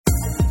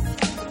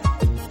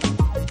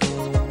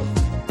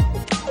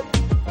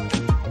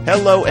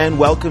Hello and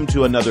welcome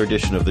to another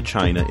edition of the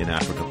China in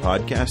Africa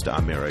podcast.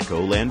 I'm Eric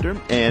Olander,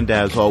 and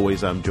as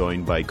always, I'm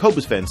joined by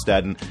Cobus van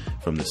Staden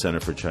from the Center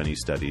for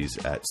Chinese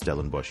Studies at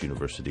Stellenbosch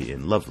University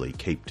in lovely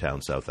Cape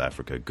Town, South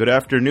Africa. Good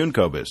afternoon,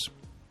 Cobus.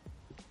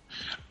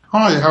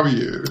 Hi, how are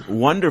you?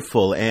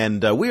 Wonderful,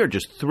 and we are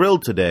just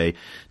thrilled today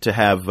to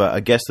have a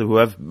guest who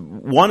I've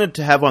wanted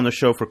to have on the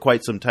show for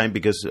quite some time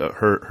because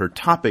her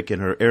topic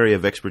and her area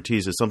of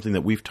expertise is something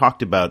that we've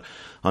talked about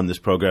on this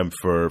program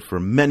for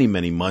many,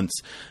 many months.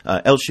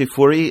 Eljse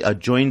Fourie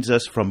joins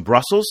us from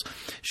Brussels.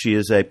 She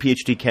is a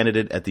PhD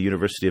candidate at the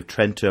University of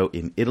Trento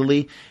in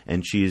Italy,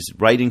 and she is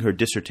writing her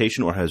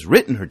dissertation, or has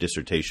written her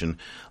dissertation,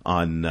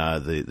 on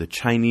the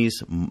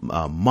Chinese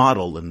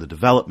model and the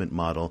development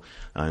model,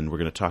 and we're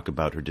going to talk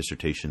about her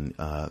dissertation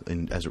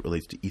as it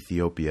relates to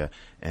Ethiopia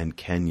and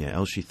Kenya.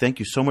 Eljse, thank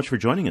you so much for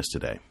joining us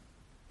today.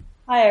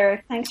 Hi,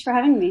 Eric. Thanks for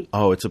having me.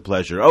 Oh, it's a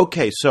pleasure.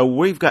 Okay, so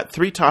we've got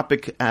three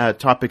topics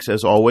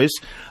as always.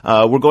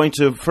 We're going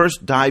to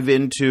first dive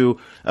into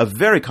a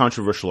very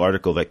controversial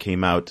article that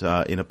came out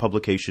in a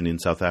publication in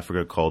South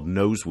Africa called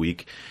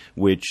Noseweek,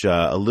 which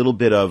a little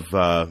bit of,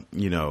 I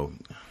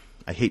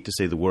hate to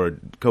say the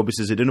word. Cobus,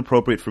 is it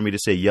inappropriate for me to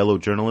say yellow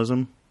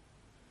journalism?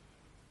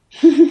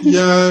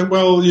 Yeah,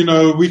 well,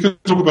 we can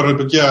talk about it,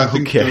 but yeah, I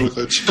think go with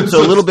it.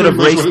 So a little bit of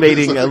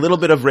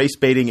race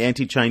baiting,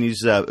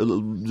 anti-Chinese,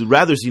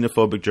 rather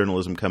xenophobic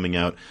journalism coming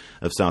out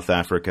of South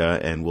Africa,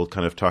 and we'll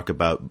kind of talk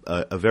about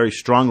a very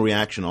strong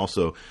reaction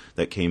also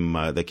that came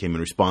in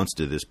response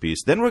to this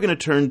piece. Then we're going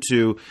to turn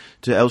to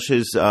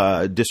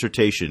Eljse's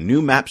dissertation,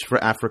 New Maps for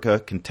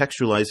Africa,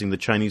 Contextualizing the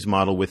Chinese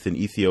Model within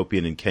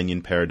Ethiopian and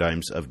Kenyan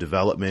Paradigms of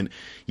Development.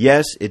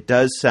 Yes, it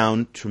does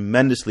sound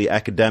tremendously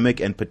academic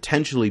and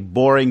potentially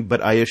boring, but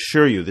I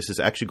assure you this is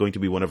actually going to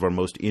be one of our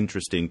most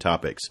interesting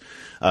topics.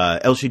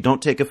 Eljse,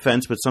 don't take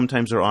offense, but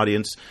sometimes our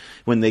audience,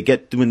 when they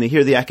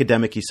hear the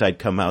academic-y side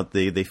come out,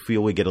 they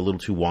feel we get a little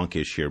too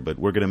wonkish here, but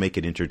we're going to make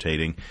it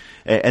entertaining.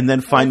 And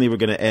then finally we're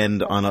going to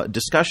end on a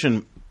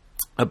discussion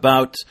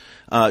about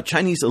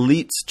Chinese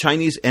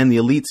and the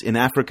elites in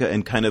Africa,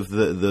 and kind of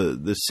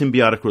the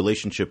symbiotic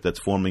relationship that's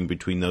forming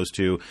between those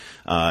two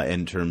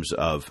in terms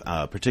of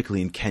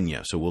particularly in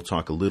Kenya. So we'll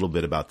talk a little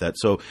bit about that.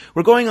 So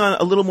we're going on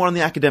a little more on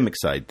the academic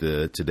side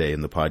today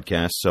in the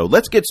podcast. So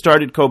let's get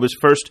started, Cobus,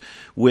 first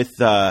with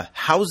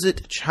How's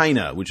It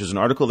China, which is an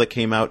article that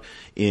came out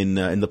in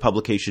the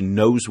publication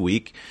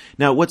Noseweek.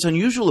 Now, what's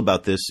unusual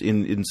about this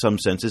in some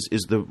senses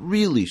is the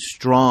really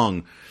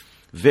strong,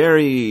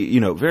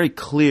 very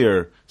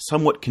clear,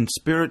 somewhat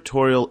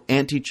conspiratorial,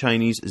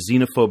 anti-Chinese,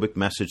 xenophobic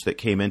message that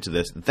came into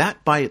this.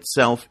 That by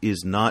itself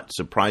is not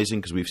surprising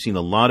because we've seen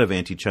a lot of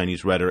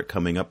anti-Chinese rhetoric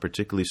coming up,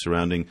 particularly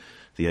surrounding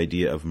the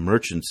idea of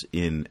merchants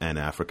in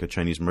Africa,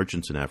 Chinese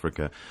merchants in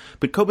Africa.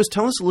 But Cobus,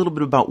 tell us a little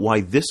bit about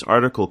why this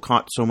article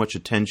caught so much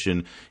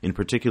attention, in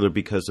particular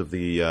because of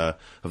the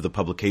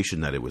publication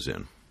that it was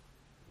in.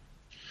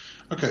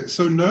 Okay,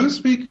 so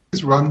Noseweek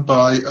is run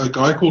by a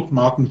guy called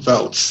Martin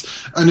Veltz,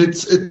 and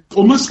it's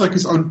almost like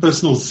his own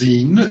personal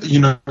zine.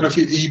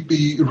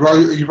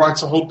 He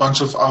writes a whole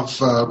bunch of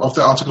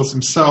the articles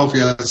himself. He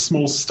has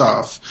small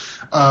staff,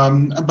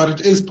 but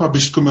it is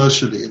published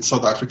commercially in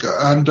South Africa.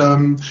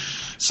 And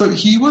so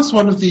he was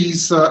one of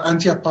these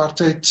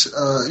anti-apartheid,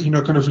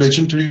 kind of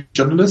legendary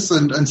journalists,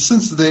 and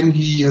since then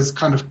he has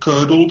kind of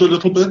curdled a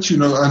little bit,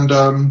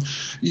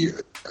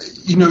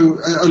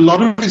 a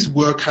lot of his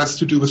work has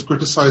to do with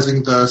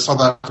criticizing the South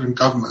African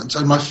government.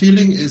 And my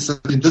feeling is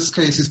that in this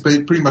case, he's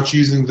pretty much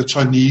using the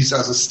Chinese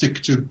as a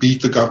stick to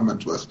beat the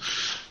government with.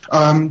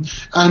 In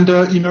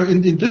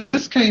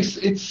this case,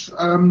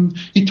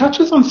 he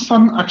touches on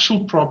some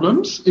actual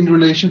problems in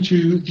relation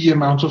to the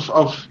amount of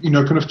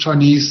kind of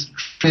Chinese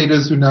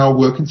traders who now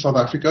work in South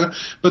Africa.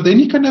 But then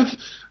he kind of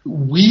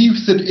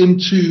weaves it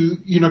into,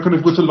 kind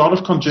of with a lot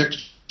of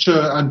conjecture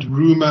and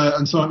rumor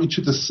and so on, into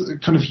this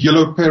kind of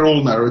yellow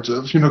peril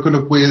narrative, kind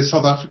of where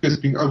South Africa is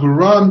being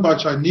overrun by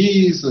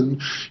Chinese,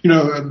 and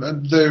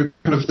and they're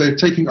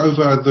taking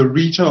over the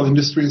retail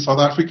industry in South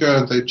Africa,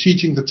 and they're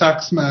cheating the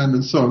taxman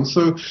and so on.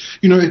 So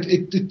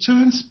it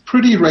turns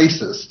pretty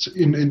racist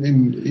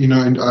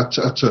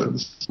at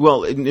turns.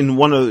 Well,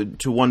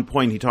 to one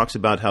point, he talks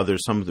about how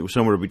there's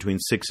somewhere between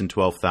 6,000 and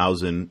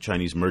 12,000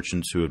 Chinese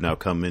merchants who have now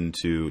come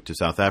into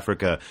South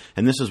Africa,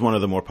 and this is one of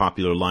the more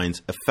popular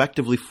lines,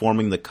 effectively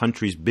forming the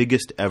country's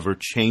biggest ever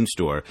chain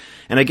store.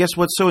 And I guess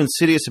what's so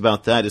insidious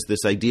about that is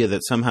this idea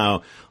that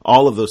somehow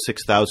all of those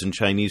 6,000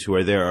 Chinese who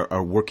are there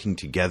are working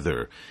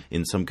together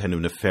in some kind of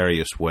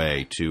nefarious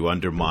way to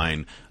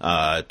undermine,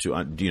 to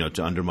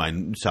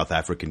undermine South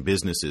African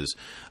businesses.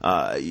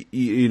 And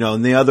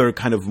the other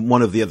kind of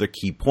one of the other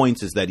key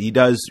points is that he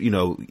does,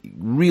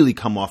 really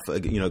come out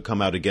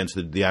against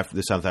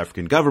the South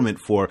African government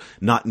for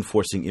not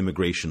enforcing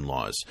immigration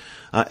laws.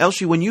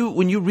 Eljse, when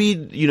you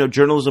read,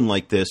 journalism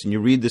like this, and you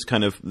read this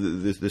kind of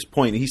this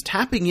point, he's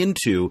tapping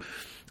into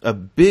a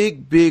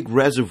big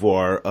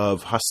reservoir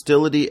of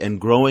hostility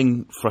and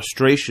growing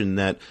frustration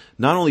that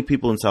not only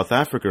people in South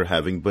Africa are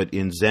having, but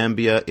in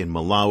Zambia, in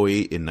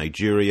Malawi, in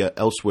Nigeria,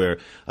 elsewhere,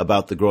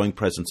 about the growing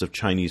presence of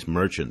Chinese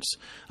merchants.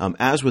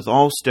 As with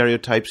all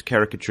stereotypes,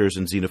 caricatures,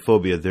 and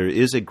xenophobia, there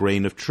is a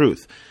grain of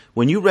truth.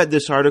 When you read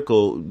this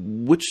article,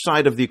 which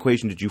side of the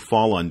equation did you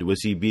fall on?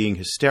 Was he being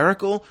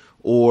hysterical,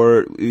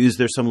 or is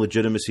there some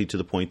legitimacy to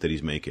the point that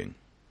he's making?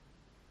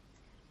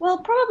 Well,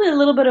 probably a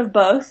little bit of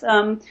both.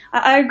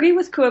 I agree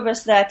with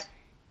Cobus that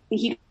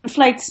he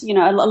conflates,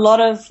 a lot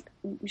of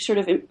sort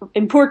of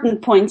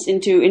important points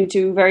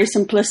into very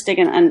simplistic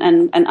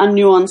and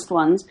unnuanced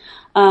ones.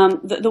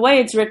 The way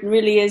it's written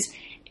really is,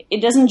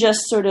 it doesn't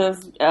just sort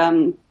of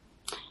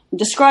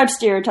describe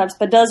stereotypes,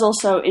 but does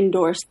also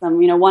endorse them.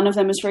 One of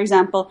them is, for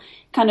example,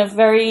 kind of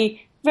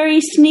very,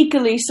 very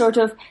sneakily sort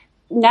of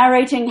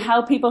narrating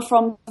how people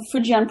from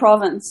Fujian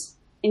province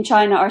in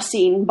China are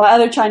seen by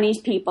other Chinese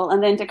people,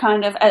 and then to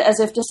kind of, as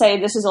if to say,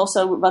 this is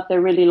also what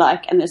they're really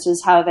like, and this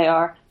is how they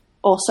are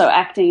also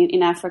acting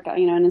in Africa,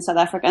 and in South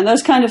Africa. And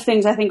those kind of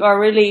things, I think, are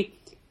really,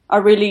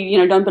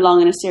 don't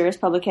belong in a serious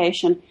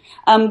publication.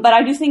 But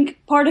I do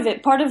think part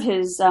of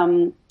his,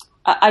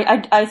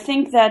 I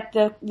think that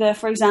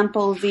for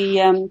example,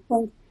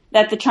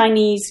 that the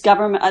Chinese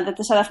government, that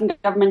the South African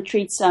government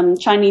treats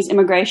Chinese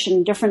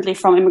immigration differently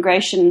from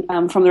immigration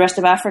from the rest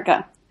of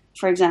Africa,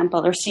 for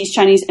example, or sees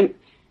Chinese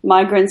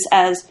migrants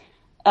as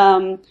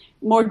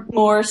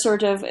more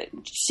sort of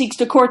seeks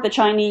to court the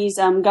Chinese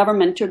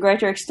government to a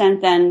greater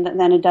extent than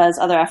it does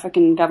other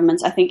African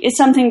governments. I think it's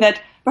something that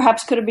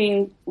perhaps could have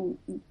been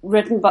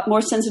written but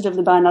more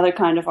sensitively by another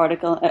kind of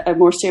article, a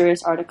more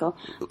serious article.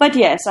 But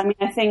yes, I mean,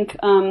 I think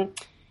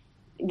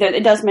that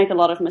it does make a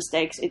lot of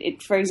mistakes.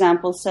 It for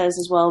example, says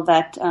as well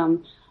that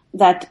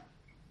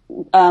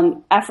South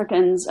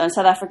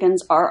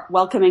Africans are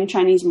welcoming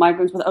Chinese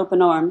migrants with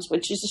open arms,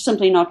 which is just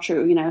simply not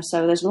true,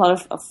 so there's a lot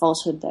of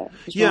falsehood there.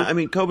 Yeah, well. I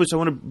mean, Cobus, I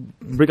want to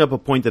bring up a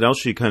point that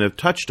Eljse kind of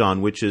touched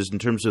on, which is in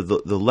terms of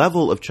the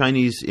level of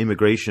Chinese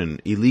immigration,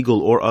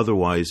 illegal or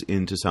otherwise,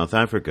 into South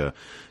Africa.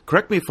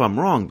 Correct me if I'm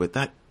wrong, but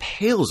that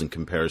pales in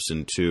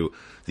comparison to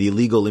the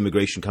illegal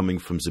immigration coming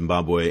from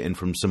Zimbabwe and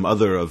from some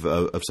other of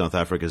South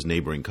Africa's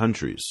neighboring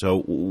countries.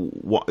 So,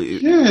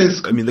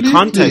 yes, I mean, the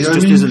context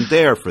just isn't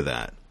there for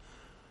that.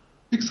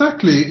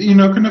 Exactly.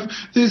 Kind of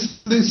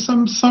there's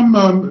some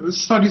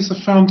studies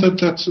have found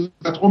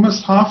that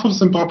almost half of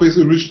Zimbabwe's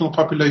original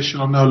population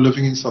are now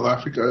living in South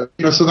Africa.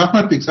 So that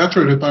might be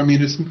exaggerated, but I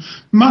mean it's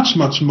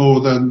much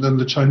more than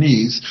the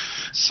Chinese.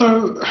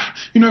 So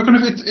kind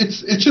of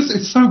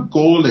it's so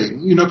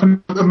galling.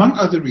 Kind of, among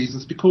other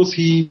reasons, because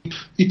he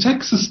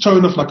takes this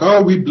tone of like,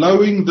 oh, we're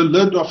blowing the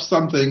lid off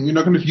something.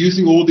 Kind of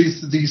using all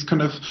these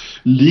kind of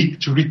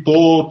leaked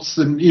reports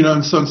and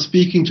and so on,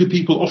 speaking to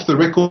people off the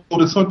record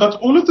and so on. But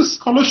all of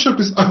this scholarship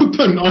is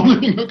open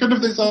on, kind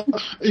of there's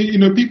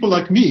people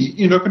like me,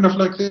 kind of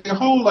like the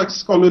whole like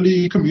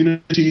scholarly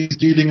communities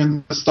dealing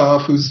in the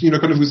stuff who's, kind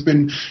of who's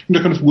been,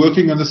 kind of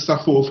working on this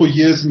stuff for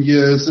years and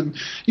years and,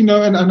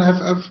 and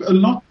have a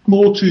lot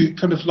more to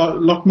kind of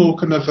lot more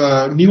kind of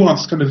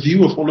nuanced kind of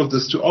view of all of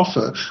this to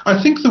offer.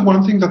 I think the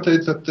one thing that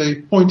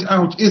they point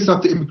out is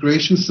that the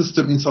immigration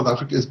system in South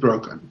Africa is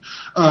broken,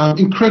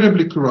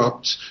 incredibly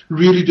corrupt,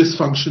 really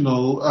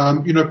dysfunctional,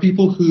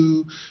 people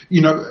who,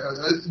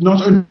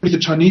 not only the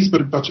Chinese,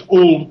 but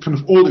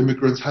all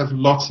immigrants have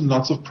lots and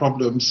lots of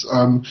problems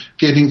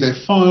getting their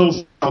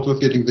files dealt with,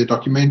 getting their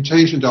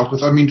documentation dealt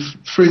with. I mean,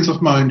 friends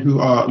of mine who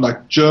are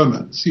like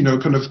Germans,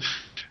 kind of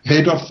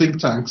head of think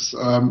tanks,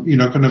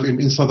 kind of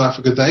in South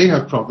Africa, they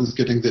have problems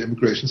getting their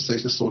immigration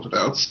status sorted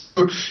out.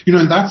 So,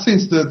 in that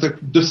sense, the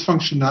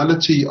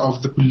dysfunctionality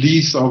of the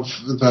police, of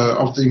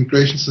the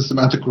immigration system,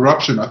 and the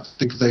corruption, I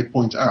think they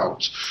point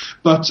out.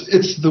 But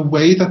it's the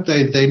way that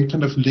they then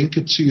kind of link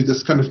it to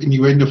this kind of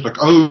innuendo of like,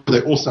 oh,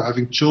 they're also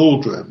having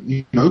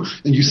children,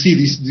 and you see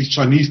these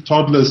Chinese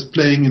toddlers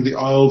playing in the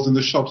aisles in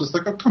the shops. It's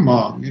like, oh, come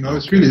on,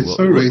 it's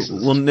so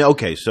racist. Well,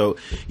 okay, so,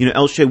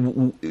 Eljse,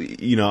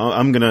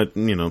 I'm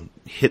gonna,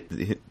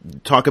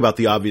 talk about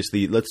the obvious,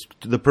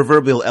 the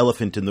proverbial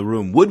elephant in the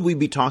room. Would we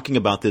be talking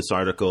about this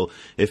article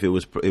if it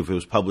was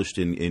published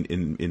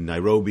in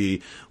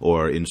Nairobi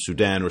or in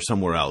Sudan or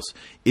somewhere else?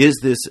 Is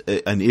this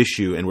an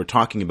issue, and we're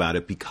talking about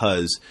it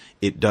because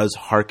it does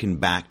harken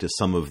back to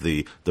some of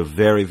the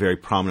very, very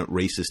prominent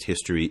racist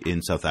history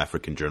in South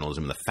African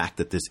journalism, and the fact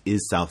that this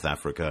is South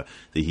Africa,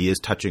 that he is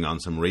touching on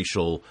some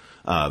racial,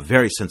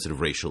 very sensitive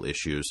racial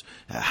issues.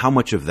 How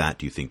much of that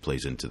do you think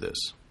plays into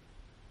this?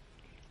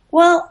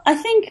 Well, I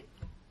think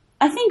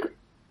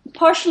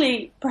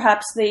partially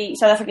perhaps the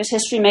South Africa's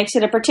history makes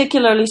it a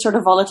particularly sort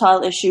of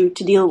volatile issue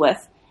to deal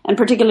with, and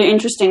particularly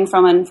interesting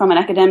from an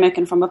academic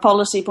and from a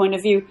policy point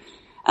of view.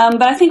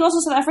 But I think also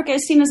South Africa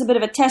is seen as a bit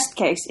of a test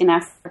case in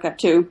Africa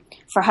too,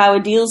 for how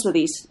it deals with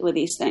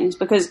these things.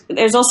 Because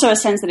there's also a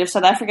sense that if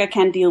South Africa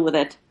can't deal with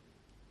it,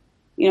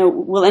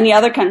 will any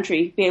other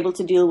country be able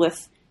to deal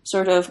with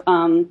sort of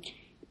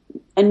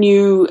a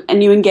new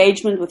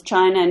engagement with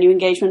China, a new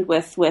engagement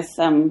with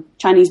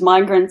Chinese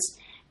migrants,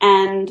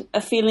 and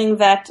a feeling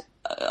that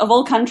of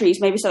all countries,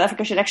 maybe South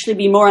Africa should actually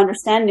be more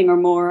understanding or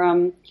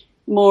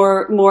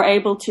more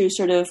able to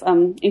sort of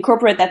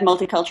incorporate that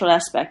multicultural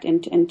aspect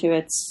into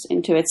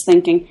its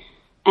thinking.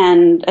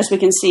 And as we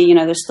can see,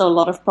 there's still a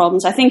lot of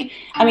problems. In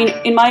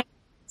my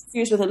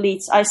interviews with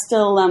elites, I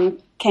still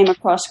came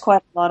across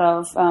quite a lot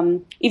of,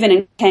 even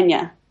in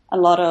Kenya, a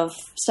lot of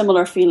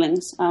similar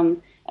feelings,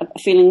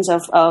 feelings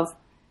of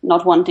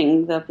not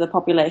wanting the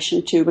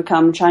population to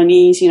become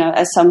Chinese,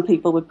 as some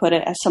people would put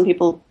it, as some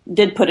people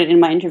did put it in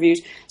my interviews.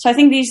 So I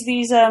think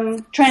these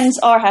trends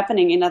are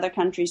happening in other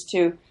countries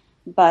too,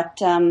 but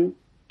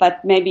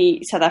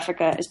maybe South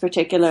Africa is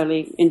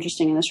particularly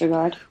interesting in this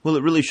regard. Well,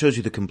 it really shows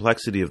you the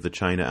complexity of the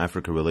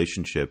China-Africa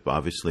relationship.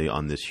 Obviously,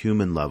 on this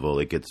human level,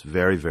 it gets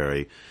very,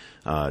 very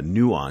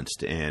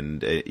nuanced,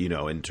 and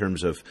in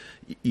terms of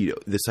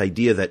this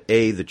idea that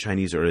the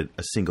Chinese are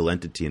a single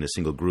entity and a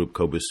single group.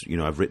 Cobus,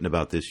 I've written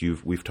about this.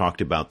 We've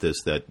talked about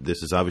this. That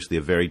this is obviously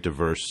a very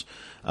diverse,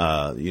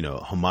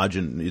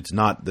 homogenous.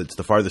 That's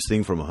the farthest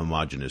thing from a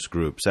homogenous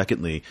group.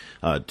 Secondly,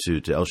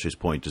 to Eljse's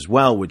point as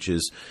well, which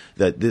is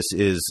that this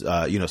is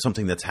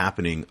something that's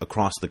happening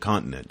across the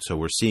continent. So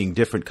we're seeing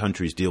different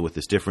countries deal with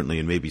this differently,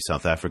 and maybe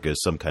South Africa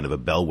is some kind of a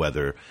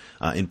bellwether,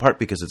 in part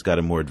because it's got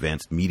a more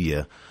advanced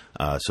media.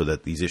 So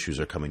that these issues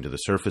are coming to the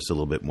surface a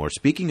little bit more.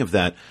 Speaking of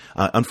that,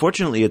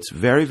 unfortunately, it's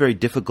very, very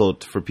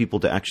difficult for people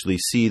to actually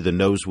see the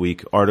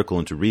Noseweek article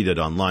and to read it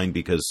online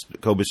because,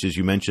 Cobus, as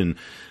you mentioned,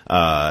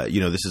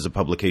 this is a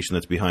publication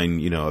that's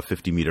behind, a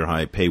 50-meter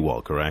high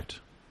paywall,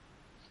 correct?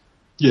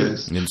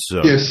 Yes. And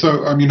so,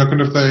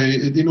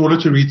 in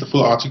order to read the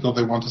full article,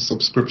 they want a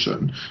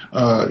subscription,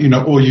 or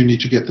you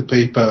need to get the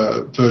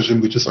paper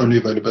version, which is only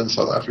available in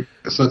South Africa.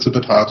 So it's a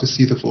bit hard to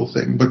see the full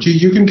thing. But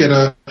you can get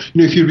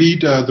if you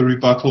read the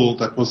rebuttal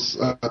that was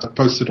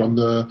posted on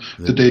the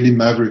Daily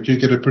Maverick, you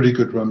get a pretty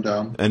good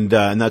rundown. And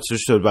that's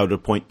just about to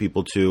point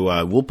people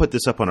to, we'll put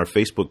this up on our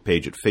Facebook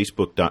page at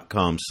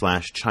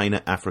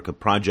facebook.com/China Africa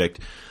Project.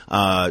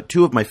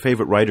 Two of my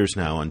favorite writers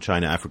now on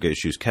China-Africa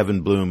issues,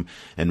 Kevin Bloom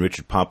and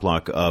Richard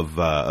Poplock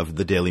of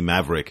the Daily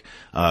Maverick,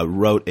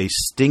 wrote a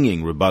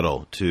stinging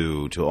rebuttal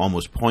to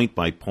almost point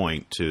by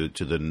point to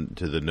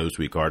the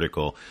Noseweek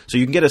article. So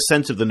you can get a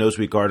sense of the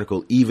Noseweek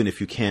article even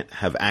if you can't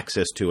have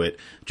access to it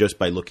just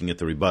by looking at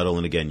the rebuttal.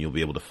 And again, you'll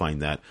be able to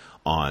find that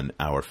on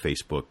our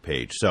Facebook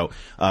page. So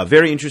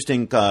very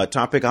interesting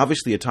topic,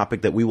 obviously a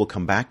topic that we will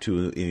come back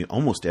to in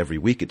almost every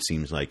week, it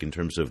seems like, in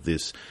terms of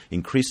this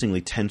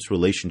increasingly tense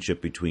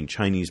relationship between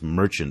Chinese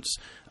merchants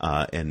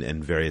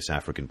and various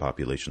African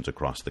populations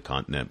across the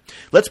continent.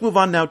 Let's move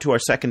on now to our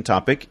second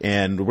topic,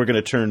 and we're going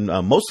to turn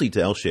mostly to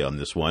Eljse on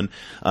this one.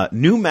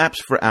 New maps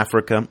for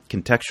Africa,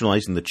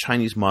 contextualizing the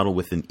Chinese model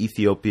within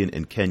Ethiopian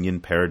and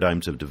Kenyan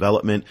paradigms of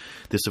development.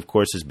 This, of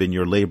course, has been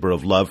your labor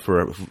of love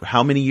for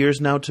how many years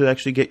now to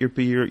actually get your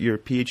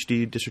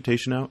PhD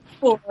dissertation out?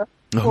 Four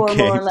okay,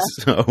 more or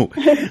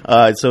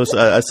less. So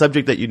a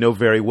subject that you know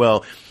very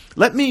well.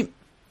 Let me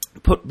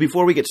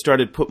before we get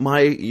started, put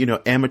my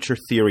amateur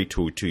theory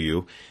to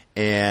you,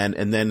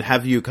 and then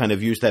have you kind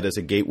of use that as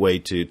a gateway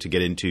to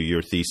get into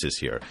your thesis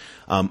here.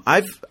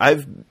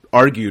 I've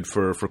argued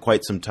for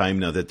quite some time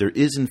now that there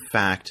is in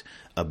fact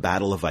a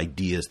battle of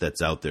ideas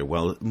that's out there.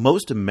 Well,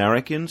 most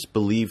Americans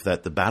believe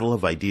that the battle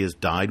of ideas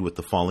died with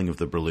the falling of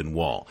the Berlin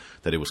Wall,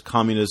 that it was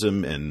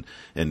communism and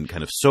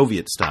kind of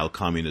Soviet-style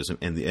communism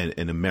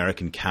and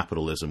American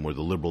capitalism or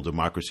the liberal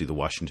democracy, the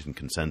Washington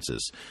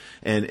Consensus.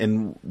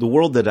 And the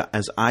world that,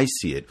 as I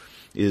see it,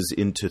 is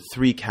into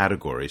three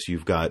categories.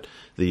 You've got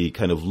the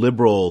kind of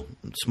liberal,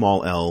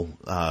 small L,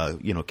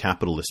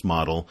 capitalist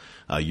model,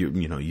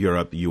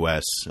 Europe,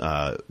 U.S.,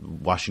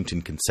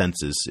 Washington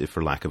Consensus, if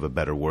for lack of a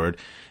better word.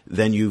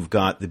 Then you've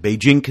got the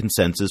Beijing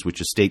Consensus, which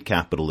is state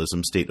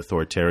capitalism, state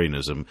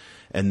authoritarianism.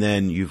 And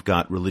then you've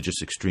got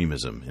religious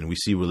extremism. And we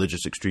see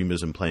religious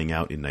extremism playing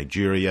out in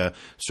Nigeria,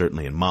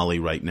 certainly in Mali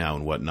right now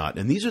and whatnot.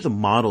 And these are the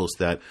models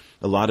that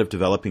a lot of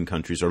developing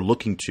countries are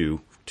looking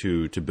to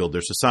build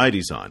their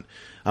societies on.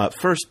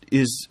 First,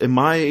 is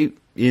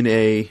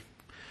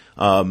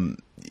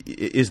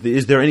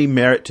there any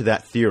merit to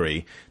that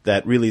theory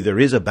that really there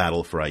is a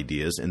battle for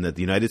ideas and that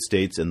the United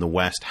States and the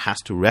West has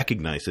to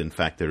recognize that, in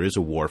fact, there is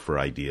a war for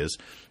ideas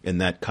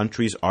and that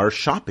countries are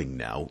shopping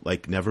now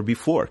like never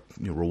before,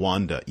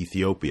 Rwanda,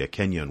 Ethiopia,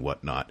 Kenya, and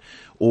whatnot?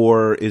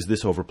 Or is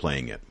this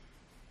overplaying it?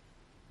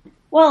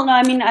 Well, no,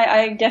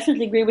 I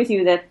definitely agree with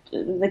you that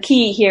the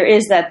key here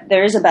is that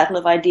there is a battle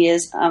of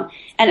ideas.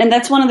 And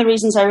that's one of the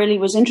reasons I really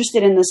was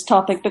interested in this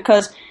topic,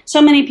 because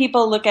so many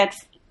people look at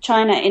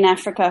China in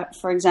Africa,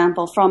 for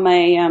example, from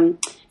a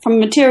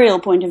material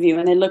point of view,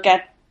 and they look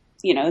at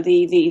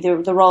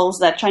the roles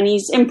that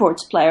Chinese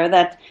imports play, or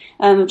that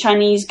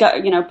Chinese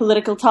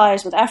political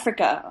ties with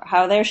Africa,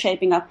 how they're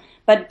shaping up.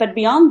 But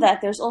beyond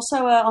that, there's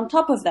also on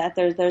top of that,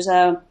 there's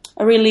a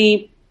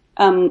really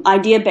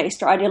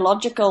idea-based or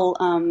ideological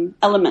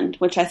element,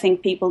 which I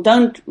think people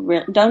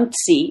don't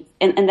see,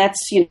 and that's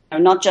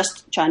not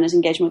just China's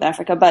engagement with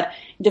Africa, but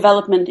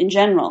development in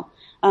general.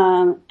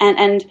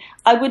 And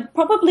I would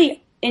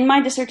probably in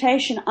my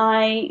dissertation,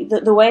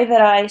 the way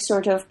that I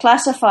sort of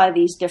classify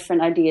these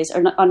different ideas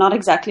are not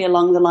exactly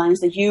along the lines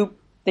that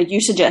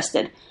you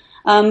suggested.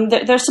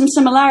 There's some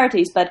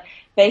similarities, but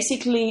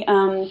basically,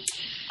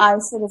 I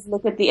sort of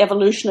look at the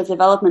evolution of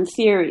development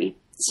theory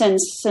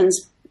since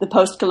the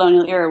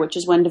post-colonial era, which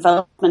is when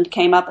development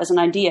came up as an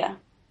idea.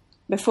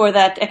 Before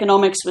that,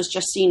 economics was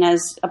just seen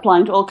as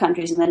applying to all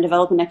countries, and then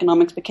development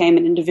economics became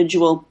an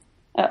individual,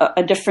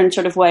 a different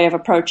sort of way of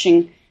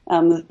approaching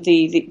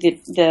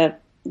the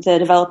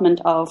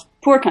development of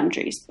poor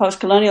countries,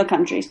 post-colonial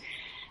countries.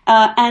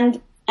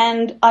 And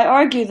I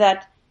argue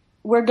that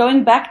we're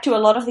going back to a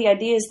lot of the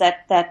ideas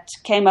that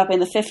came up in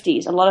the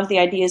 50s, a lot of the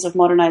ideas of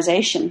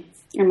modernization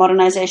or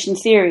modernization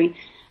theory.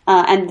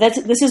 And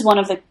this is one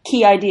of the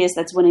key ideas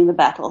that's winning the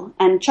battle.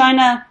 And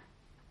China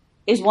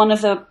is one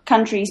of the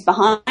countries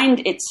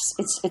behind its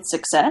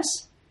success,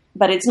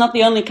 but it's not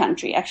the only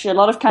country. Actually, a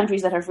lot of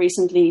countries that have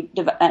recently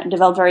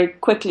developed very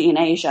quickly in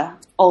Asia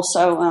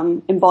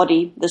also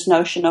embody this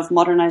notion of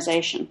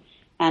modernization.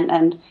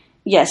 And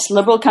yes,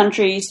 liberal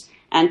countries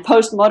and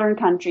postmodern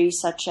countries,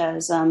 such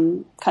as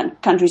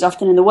countries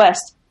often in the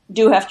West,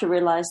 do have to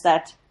realize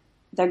that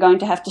they're going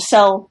to have to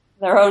sell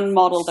their own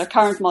model, their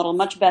current model,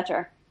 much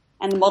better,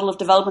 and the model of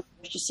development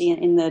to see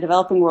in the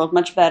developing world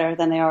much better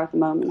than they are at the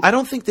moment. I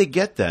don't think they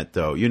get that,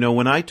 though. You know,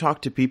 when I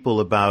talk to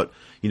people about,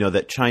 you know,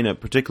 that China,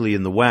 particularly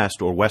in the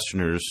West, or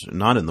Westerners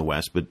not in the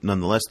West, but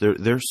nonetheless,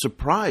 they're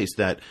surprised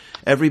that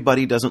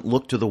everybody doesn't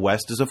look to the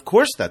West as, of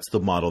course, that's the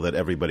model that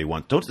everybody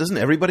wants. Doesn't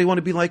everybody want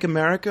to be like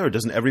America, or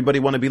doesn't everybody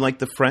want to be like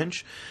the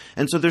French?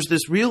 And so there's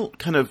this real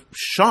kind of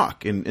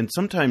shock and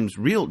sometimes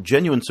real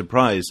genuine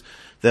surprise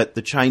that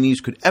the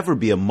Chinese could ever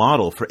be a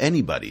model for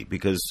anybody,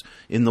 because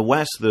in the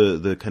West,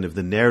 the kind of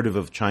the narrative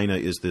of China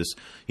is this,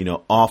 you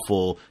know,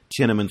 awful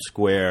Tiananmen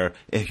Square,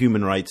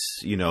 human rights,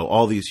 you know,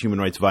 all these human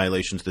rights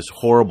violations, this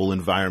horrible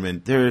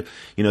environment. They're,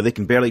 you know, they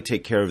can barely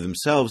take care of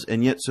themselves.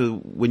 And yet, so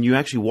when you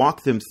actually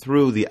walk them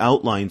through the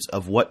outlines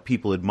of what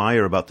people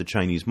admire about the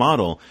Chinese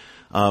model,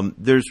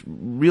 there's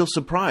real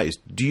surprise.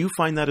 Do you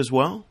find that as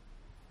well?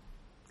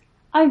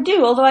 I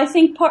do, although I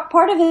think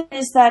part of it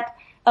is that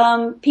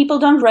people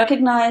don't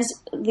recognize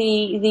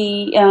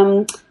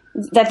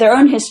that their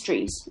own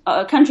histories,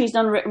 countries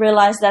don't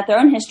realize that their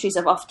own histories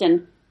have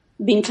often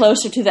been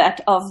closer to that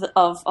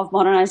of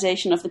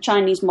modernization of the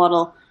Chinese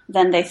model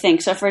than they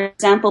think. So, for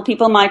example,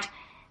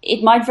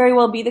 it might very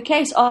well be the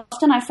case.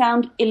 Often I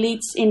found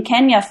elites in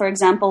Kenya, for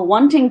example,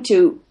 wanting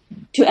to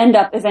end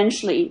up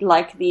eventually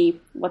like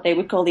what they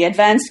would call the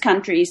advanced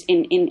countries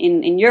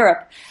in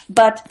Europe,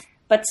 but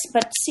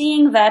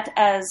seeing that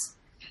as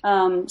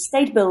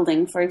state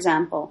building, for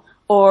example,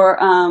 or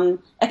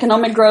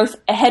economic growth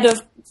ahead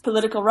of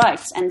political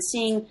rights, and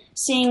seeing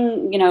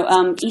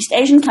East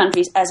Asian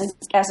countries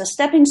as a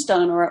stepping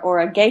stone or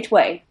a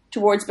gateway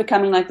towards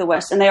becoming like the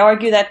West. And they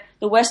argue that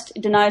the West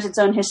denies its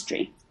own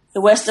history.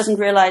 The West doesn't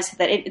realize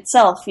that it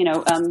itself,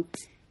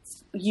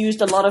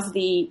 used a lot of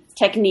the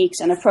techniques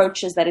and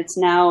approaches that it's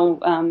now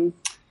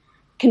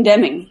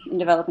condemning in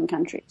developing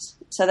countries.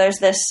 So there's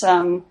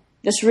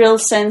this real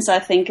sense, I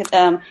think,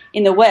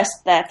 in the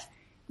West that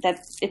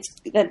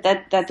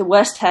the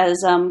West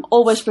has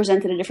always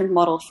presented a different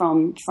model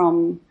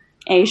from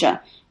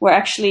Asia, where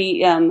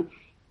actually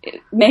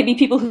maybe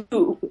people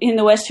who in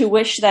the West who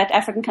wish that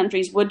African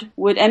countries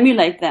would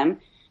emulate them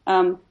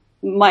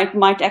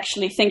might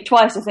actually think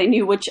twice if they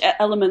knew which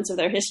elements of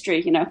their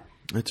history,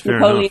 That's fair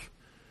enough.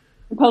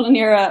 Napoleon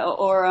era,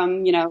 or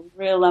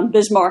real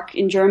Bismarck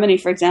in Germany,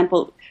 for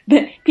example.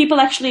 People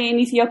actually in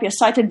Ethiopia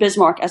cited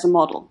Bismarck as a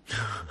model.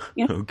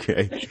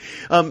 Okay.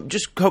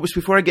 Just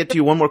before I get to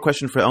you, one more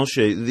question for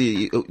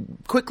Eljse.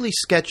 Quickly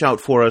sketch out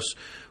for us,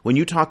 when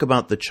you talk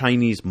about the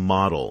Chinese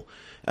model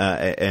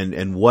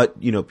and what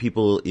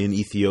people in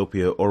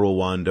Ethiopia or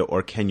Rwanda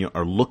or Kenya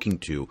are looking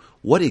to,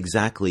 what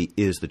exactly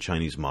is the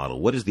Chinese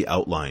model? What is the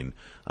outline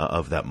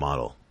of that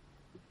model?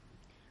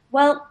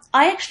 Well,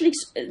 I actually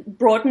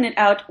broadened it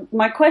out.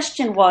 My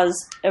question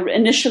was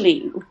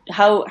initially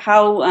how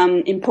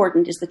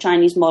important is the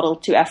Chinese model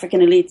to African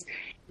elites?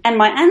 And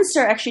my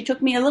answer actually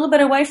took me a little bit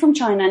away from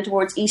China and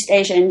towards East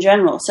Asia in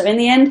general. So in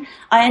the end,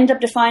 I end up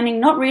defining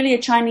not really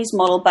a Chinese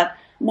model, but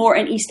more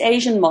an East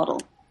Asian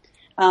model,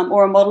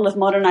 or a model of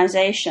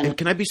modernization. And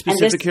can I be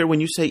specific here?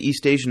 When you say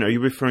East Asian, are you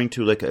referring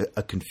to like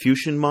a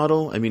Confucian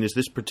model? I mean, is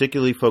this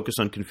particularly focused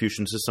on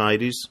Confucian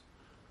societies?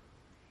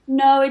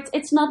 No,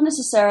 it's not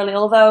necessarily,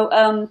 although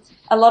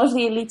a lot of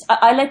the elites,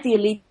 I let the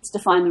elites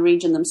define the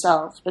region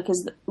themselves,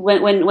 because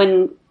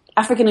when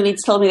African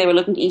elites told me they were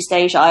looking to East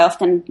Asia, I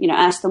often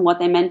asked them what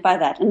they meant by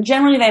that. And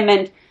generally they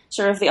meant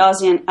sort of the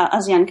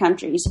ASEAN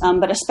countries,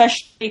 but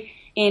especially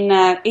in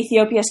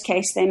Ethiopia's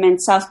case, they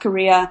meant South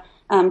Korea,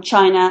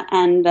 China,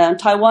 and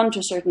Taiwan to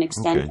a certain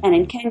extent. Okay. And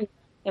in Kenya,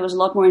 there was a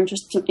lot more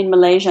interest in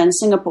Malaysia and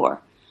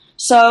Singapore.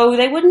 So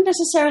they wouldn't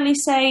necessarily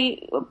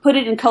put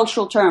it in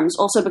cultural terms,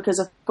 also because,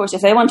 of course, if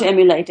they want to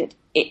emulate it,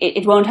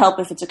 it won't help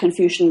if it's a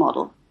Confucian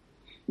model.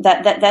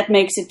 That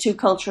makes it too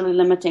culturally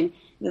limiting.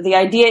 The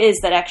idea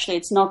is that actually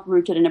it's not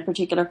rooted in a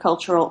particular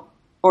cultural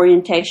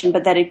orientation,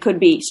 but that it could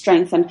be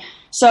strengthened.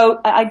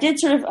 So I did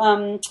sort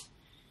of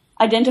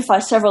identify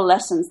several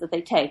lessons that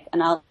they take,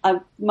 and I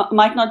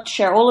might not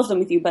share all of them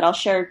with you, but I'll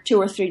share 2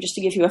 or 3 just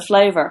to give you a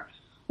flavor.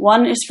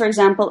 One is, for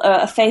example,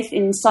 a faith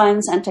in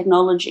science and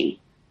technology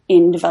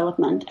in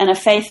development, and a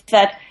faith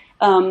that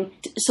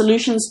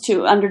solutions to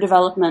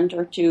underdevelopment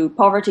or to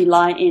poverty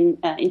lie in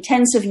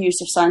intensive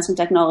use of science and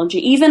technology,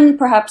 even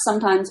perhaps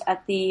sometimes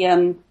at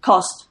the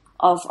cost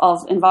of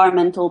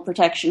environmental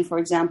protection, for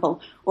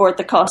example, or at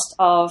the cost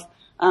of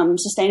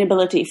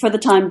sustainability for the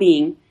time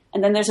being.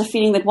 And then there's a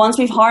feeling that once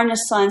we've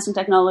harnessed science and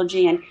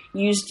technology and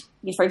used,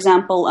 for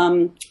example,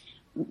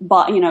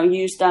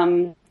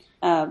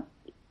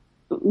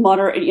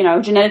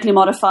 genetically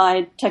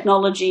modified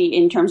technology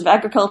in terms of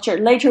agriculture,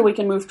 later we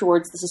can move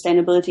towards the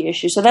sustainability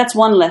issue. So that's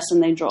one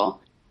lesson they draw.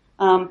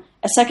 A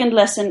second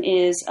lesson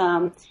is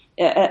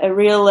a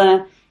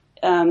real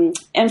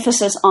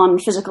emphasis on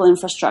physical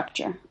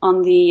infrastructure,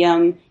 on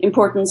the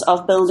importance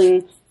of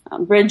building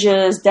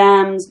bridges,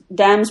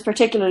 dams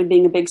particularly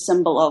being a big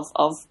symbol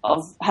of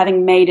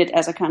having made it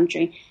as a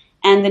country,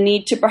 and the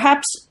need to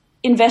perhaps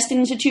invest in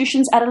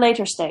institutions at a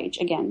later stage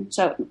again.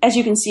 So as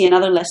you can see,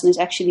 another lesson is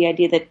actually the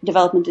idea that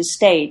development is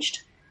staged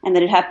and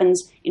that it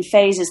happens in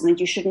phases and that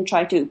you shouldn't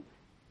try to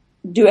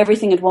do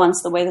everything at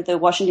once the way that the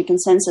Washington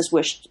Consensus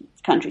wished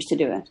countries to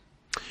do it.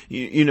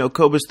 You know,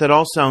 Cobus, that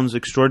all sounds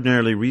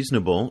extraordinarily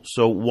reasonable.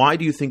 So why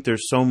do you think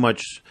there's so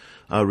much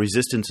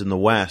resistance in the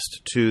West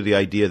to the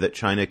idea that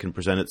China can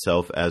present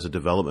itself as a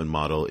development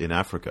model in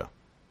Africa?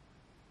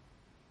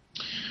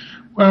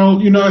 Well,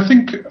 I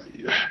think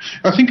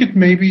it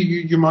maybe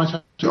you might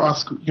have to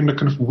ask,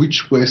 kind of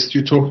which West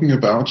you're talking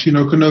about,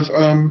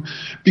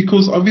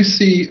 because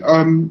obviously,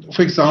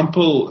 for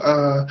example,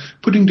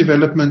 putting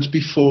development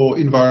before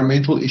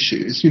environmental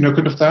issues,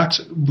 that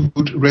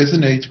would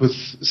resonate with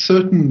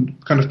certain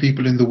kind of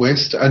people in the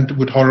West and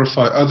would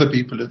horrify other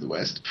people in the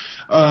West.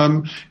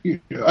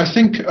 I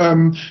think,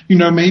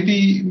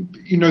 maybe,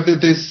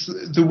 there's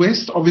the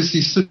West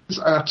obviously sits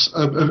at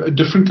a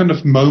different kind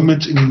of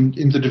moment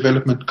in the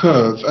development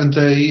curve, and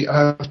they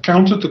have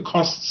counted the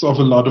costs of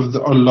a lot of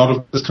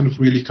this kind of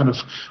really kind of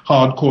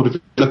hardcore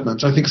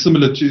development. I think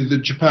similar to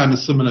Japan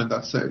is similar in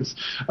that sense.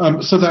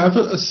 So they have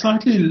a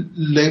slightly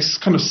less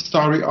kind of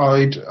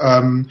starry-eyed,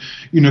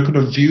 kind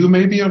of view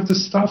maybe of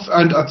this stuff,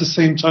 and at the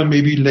same time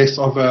maybe less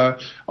of an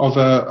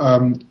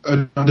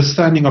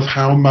understanding of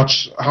how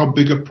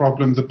big a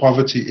problem the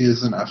poverty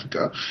is in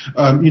Africa.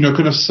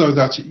 Kind of so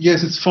that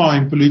yes, it's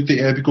fine, pollute the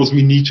air because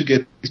we need to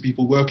get these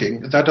people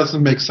working. That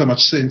doesn't make so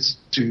much sense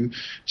to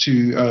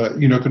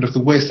kind of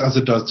the West as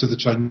it does to the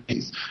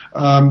Chinese.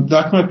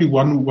 That might be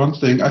one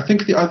thing. I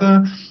think the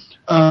other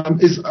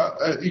is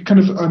kind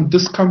of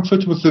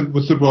discomfort with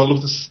the role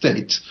of the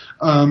state,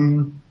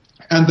 and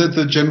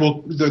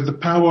the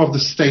power of the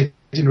state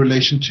in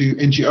relation to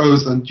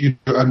NGOs and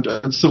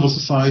civil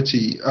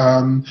society.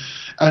 I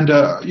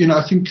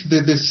think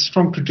there's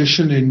strong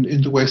tradition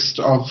in the West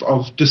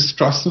of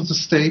distrust of the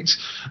state.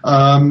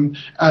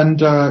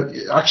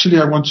 Actually,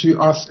 I want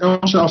to ask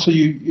also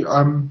you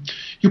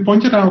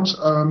pointed out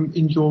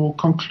in your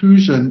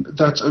conclusion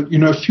that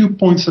a few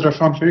points that I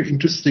found very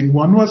interesting.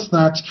 One was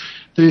that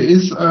there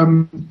is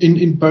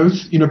in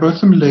both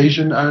the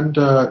Malaysian and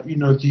both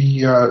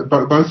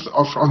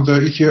on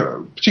the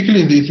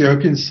particularly in the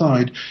Ethiopian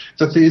side,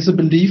 that there is a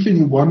belief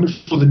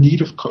for the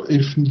need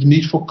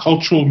for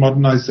cultural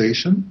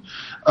modernization,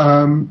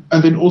 and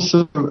then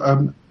also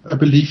a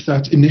belief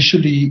that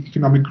initially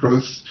economic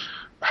growth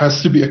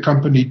has to be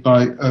accompanied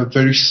by a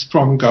very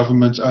strong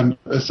government and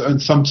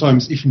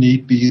sometimes, if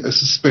need be, a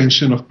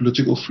suspension of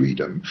political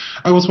freedom.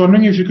 I was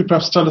wondering if you could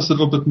perhaps tell us a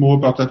little bit more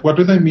about that. What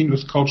do they mean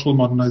with cultural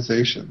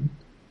modernization?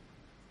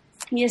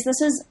 Yes, this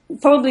is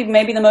probably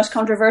maybe the most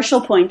controversial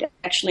point,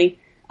 actually,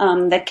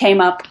 that came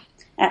up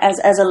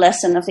as a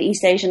lesson of the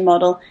East Asian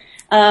model.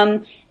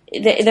 The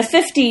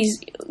 50s,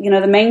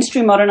 the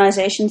mainstream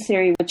modernization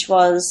theory, which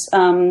was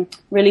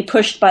really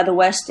pushed by the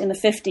West in the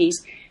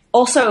 50s,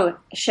 also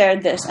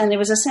shared this, and there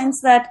was a sense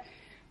that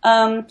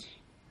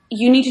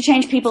you need to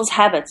change people's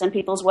habits and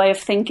people's way of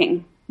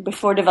thinking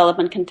before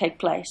development can take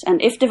place.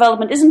 And if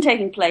development isn't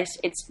taking place,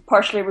 it's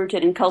partially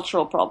rooted in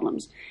cultural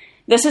problems.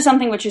 This is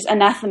something which is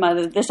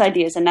anathema. This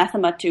idea is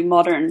anathema to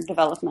modern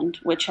development,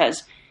 which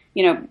has,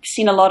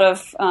 seen a lot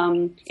of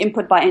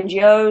input by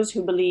NGOs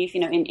who believe,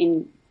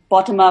 in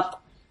bottom-up,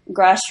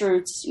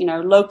 grassroots,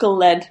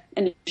 local-led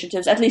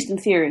initiatives, at least in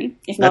theory,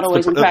 if not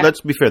always in practice.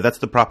 Let's be fair, that's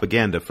the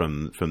propaganda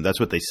from that's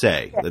what they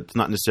say. Yeah. That's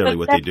not necessarily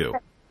what they do.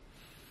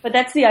 But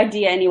that's the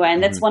idea anyway,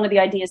 and that's one of the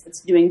ideas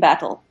that's doing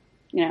battle.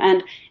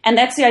 And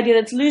that's the idea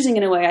that's losing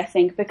in a way, I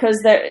think,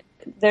 because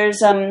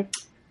there's a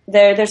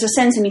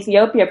sense in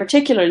Ethiopia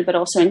particularly, but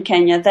also in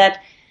Kenya,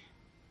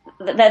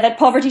 that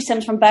poverty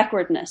stems from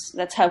backwardness.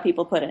 That's how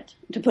people put it,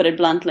 to put it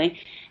bluntly.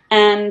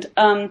 And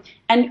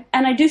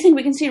I do think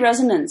we can see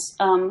resonance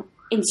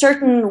in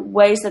certain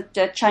ways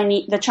that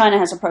China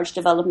has approached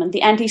development.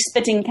 The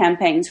anti-spitting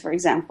campaigns, for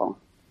example,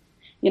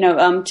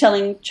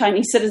 telling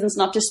Chinese citizens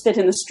not to spit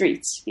in the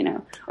streets,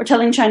 or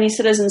telling Chinese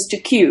citizens to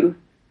queue,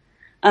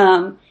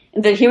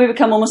 Here we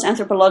become almost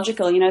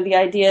anthropological. The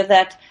idea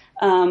that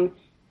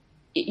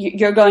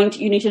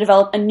you need to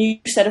develop a new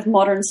set of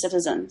modern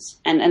citizens,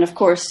 and of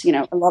course,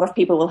 a lot of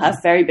people will have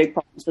very big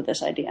problems with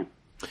this idea.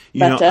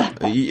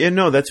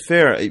 No, that's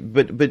fair.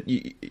 But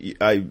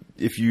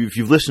if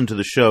you've listened to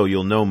the show,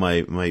 you'll know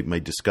my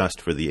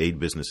disgust for the aid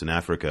business in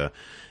Africa,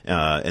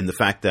 and the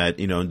fact that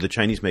the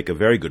Chinese make a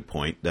very good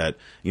point that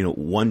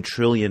 $1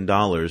 trillion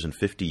and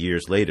 50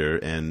 years later,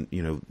 and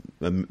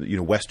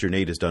Western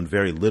aid has done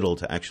very little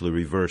to actually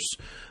reverse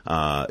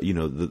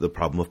the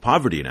problem of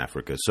poverty in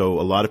Africa. So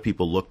a lot of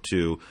people look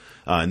to,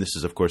 and this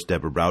is of course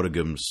Deborah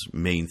Braudigam's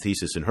main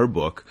thesis in her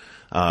book,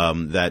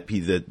 that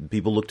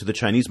people look to the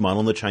Chinese model,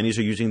 and the Chinese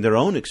are using their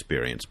own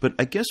experience. But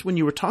I guess when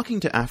you were talking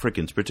to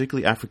Africans,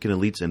 particularly African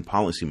elites and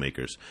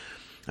policymakers,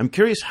 I'm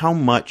curious how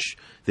much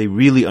they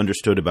really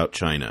understood about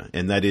China.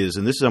 And that is,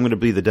 and this is, I'm going to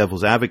be the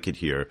devil's advocate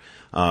here.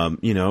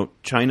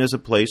 China is a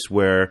place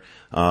where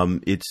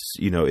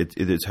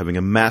it's having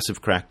a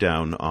massive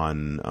crackdown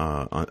on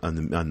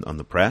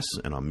the press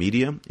and on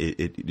media.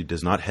 It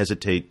does not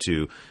hesitate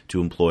to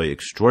employ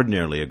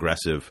extraordinarily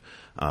aggressive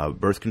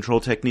birth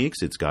control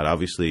techniques. It's got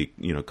obviously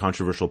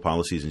controversial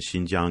policies in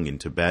Xinjiang, in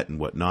Tibet, and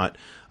whatnot,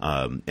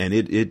 and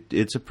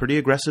it's a pretty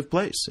aggressive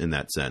place in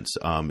that sense.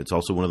 It's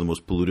also one of the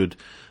most polluted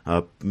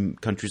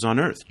countries on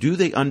earth. Do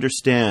they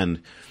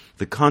understand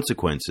the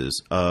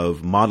consequences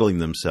of modeling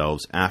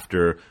themselves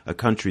after a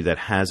country that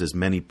has as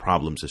many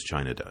problems as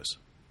China does?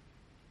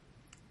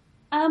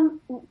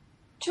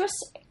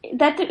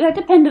 That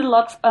depended a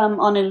lot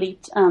on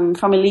elite,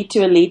 from elite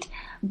to elite,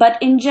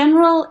 but in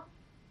general,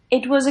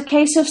 it was a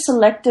case of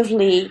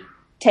selectively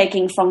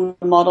taking from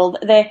the model.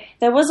 There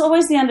was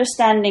always the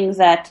understanding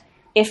that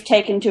if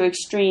taken to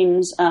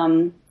extremes,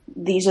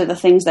 these are the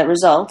things that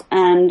result.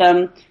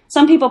 And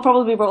some people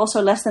probably were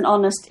also less than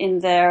honest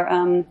in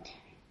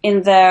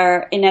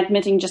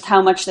admitting just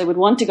how much they would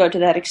want to go to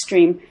that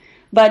extreme.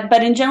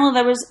 But in general,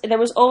 there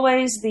was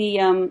always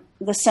the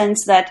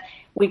sense that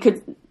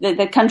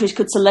that countries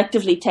could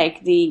selectively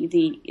take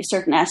the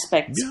certain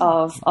aspects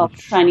of the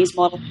Chinese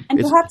model, and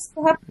perhaps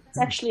it's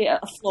actually a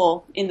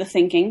flaw in the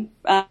thinking,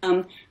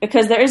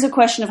 because there is a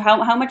question of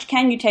how much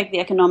can you take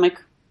the economic,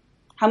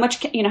 how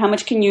much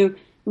can you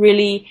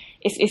really,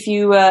 if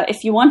you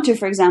want to,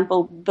 for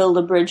example, build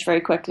a bridge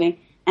very quickly,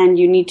 and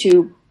you need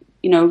to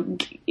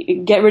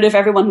get rid of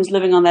everyone who's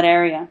living on that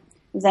area,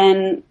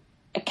 then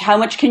how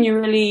much can you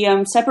really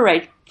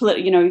separate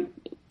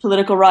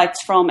political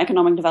rights from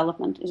economic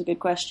development is a good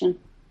question.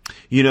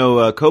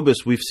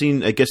 Cobus, we've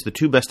seen, I guess, the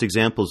two best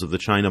examples of the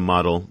China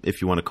model,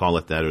 if you want to call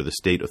it that, or the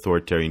state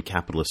authoritarian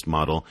capitalist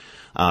model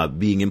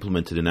being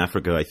implemented in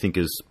Africa, I think,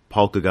 is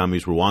Paul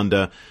Kagame's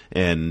Rwanda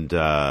and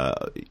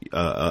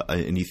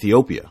in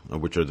Ethiopia,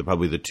 which are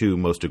probably the two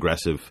most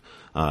aggressive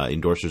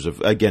endorsers of,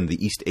 again, the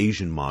East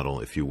Asian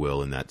model, if you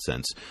will, in that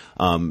sense.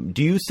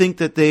 Do you think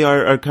that they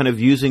are kind of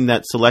using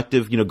that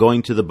selective,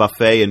 going to the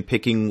buffet and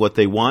picking what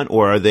they want,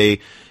 or are they,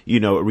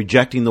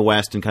 rejecting the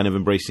West and kind of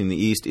embracing the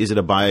East? Is it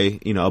a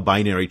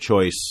binary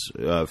choice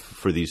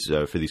for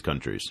these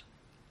countries?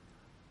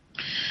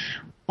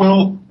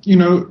 Well,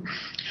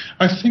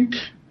 I think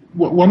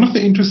one of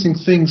the interesting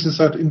things is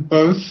that in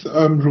both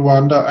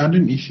Rwanda and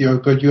in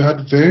Ethiopia, you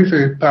had very,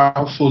 very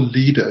powerful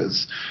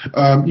leaders,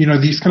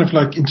 these kind of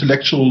like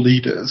intellectual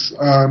leaders.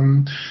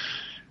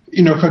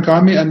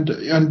 Kagame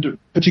and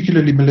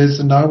particularly Meles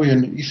Zenawi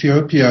in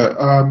Ethiopia,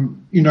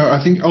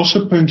 I think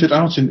Eljse pointed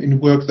out in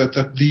work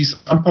that these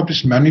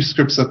unpublished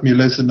manuscripts that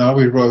Meles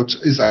Zenawi wrote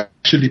is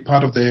actually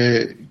part of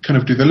their kind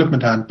of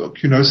development handbook,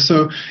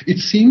 So it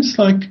seems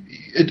like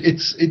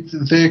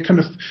they're kind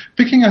of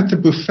picking at the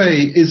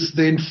buffet is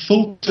then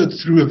filtered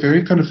through a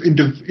very kind of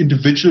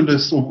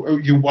individualist or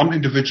one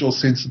individual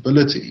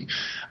sensibility.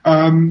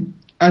 And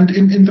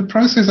in the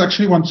process, I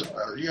actually want to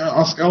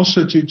ask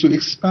Eljse to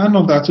expand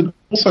on that, and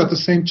also at the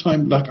same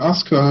time,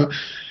 ask her,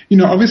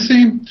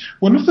 obviously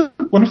one of the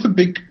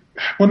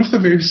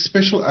very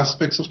special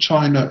aspects of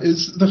China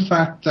is the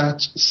fact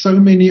that so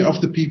many of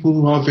the people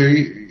who are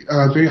very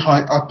very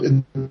high up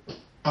in the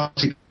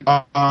party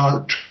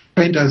are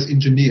trained as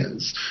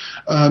engineers.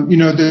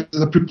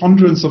 The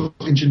preponderance of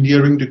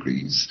engineering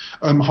degrees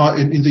in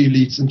the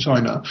elites in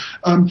China,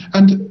 and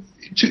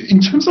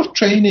in terms of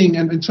training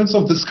and in terms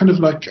of this kind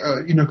of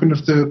kind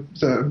of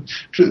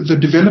the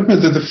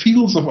development of the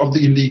fields of the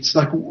elites,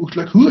 like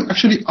who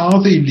actually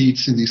are the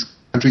elites in these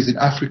countries in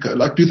Africa?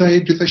 Do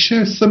they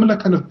share a similar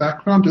kind of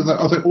background?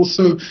 Are they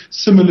also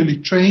similarly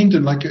trained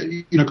and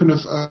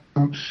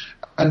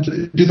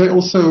and do they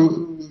also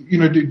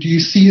do you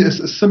see a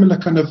similar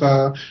kind of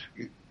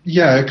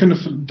kind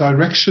of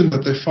direction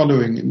that they're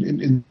following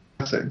in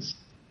that sense?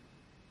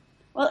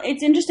 Well,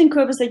 it's interesting,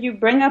 Cobus, that you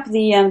bring up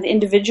the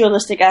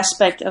individualistic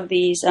aspect of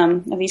these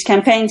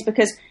campaigns,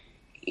 because,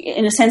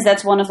 in a sense,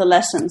 that's one of the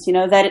lessons.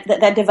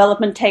 That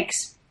development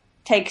takes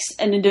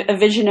a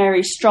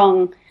visionary,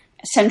 strong,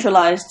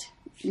 centralized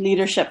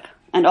leadership,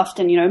 and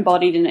often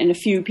embodied in a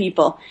few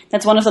people.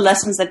 That's one of the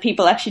lessons that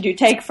people actually do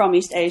take from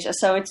East Asia.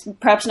 So it's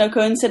perhaps no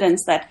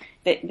coincidence that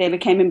they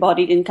became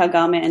embodied in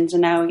Kagame and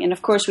Zenawi. And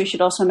of course, we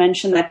should also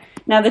mention that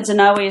now that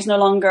Zenawi is no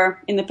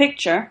longer in the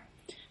picture,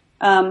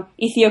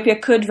 Ethiopia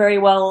could very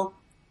well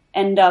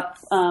end up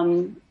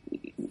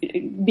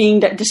being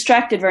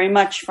distracted very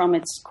much from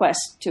its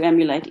quest to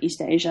emulate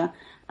East Asia,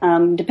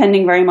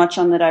 depending very much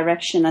on the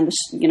direction and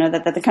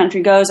that the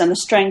country goes and the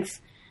strength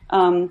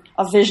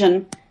of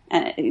vision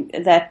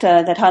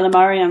that Haile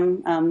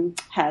Mariam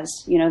has.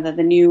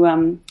 The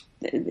new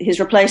his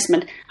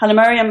replacement, Haile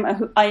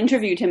Mariam. I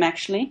interviewed him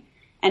actually,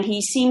 and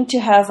he seemed to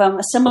have a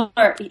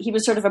similar. He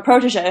was sort of a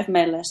protege of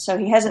Meles, so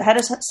he had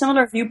a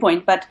similar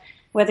viewpoint, but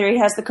whether he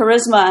has the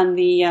charisma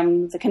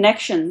and the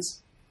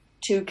connections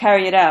to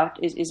carry it out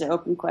is an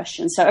open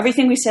question. So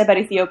everything we say about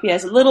Ethiopia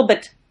is a little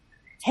bit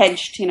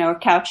hedged, or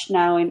couched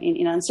now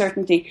in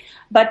uncertainty.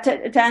 But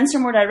to answer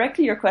more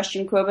directly your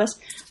question, Quobus,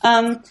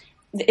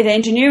 the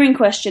engineering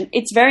question,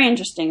 it's very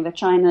interesting that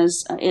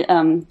China's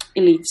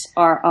elites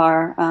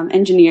are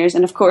engineers.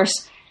 And of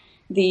course,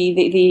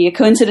 the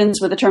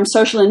coincidence with the term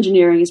social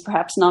engineering is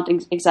perhaps not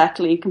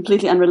exactly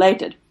completely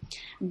unrelated.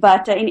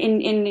 But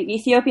in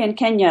Ethiopia and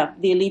Kenya,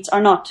 the elites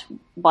are not,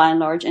 by and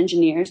large,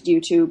 engineers due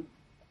to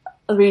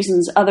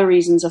other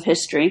reasons of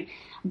history.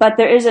 But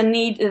there's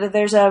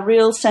a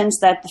real sense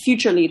that the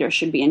future leaders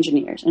should be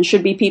engineers and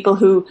should be people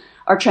who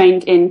are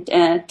trained in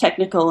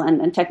technical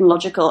and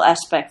technological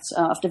aspects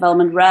of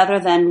development rather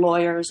than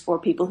lawyers or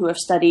people who have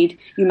studied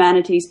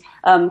humanities.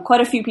 Quite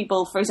a few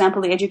people, for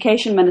example, the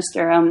education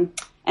minister and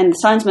the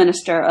science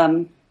minister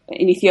in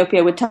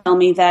Ethiopia would tell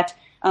me that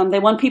they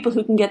want people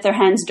who can get their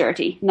hands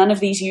dirty. None of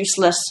these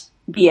useless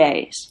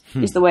BAs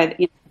is the way that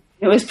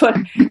it was put.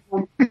 We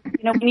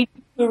need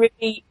to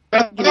really...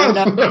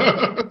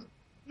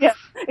 Yeah,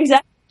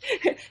 exactly.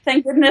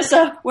 Thank goodness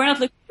we're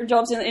not looking for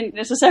jobs in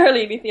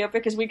necessarily in Ethiopia,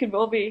 because we could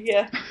all be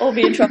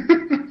in trouble.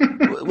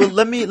 Well,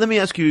 let me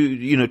ask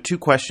you, two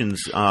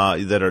questions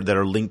that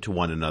are linked to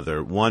one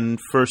another. One,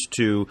 first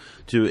to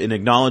an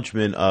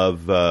acknowledgement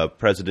of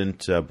President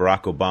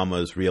Barack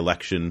Obama's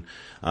reelection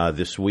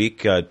this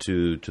week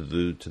to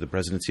the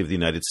presidency of the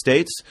United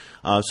States.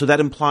 So that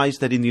implies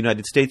that in the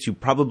United States you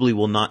probably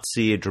will not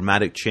see a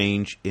dramatic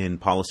change in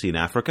policy in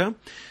Africa.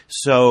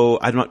 So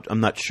I'm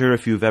not sure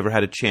if you've ever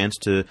had a chance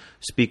to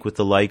speak with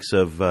the likes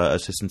of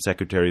Assistant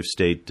Secretary of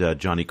State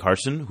Johnny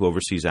Carson, who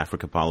oversees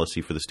Africa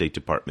policy for the State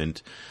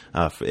Department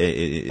for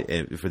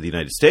the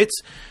United States.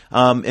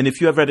 And if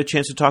you ever had a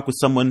chance to talk with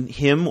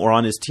him or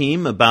on his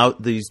team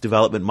about these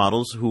development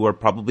models, who are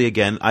probably,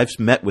 again, I've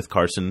met with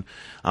Carson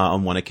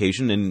on one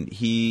occasion, and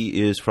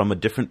he is from a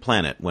different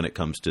planet when it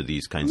comes to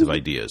these kinds of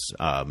ideas.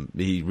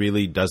 He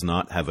really does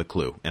not have a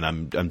clue. And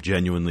I'm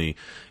genuinely,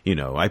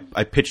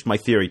 I pitched my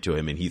theory to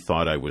him, and he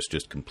thought I was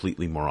just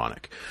completely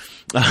moronic.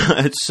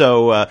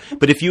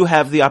 But if you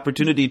have the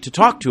opportunity to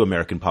talk to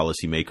American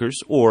policymakers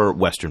or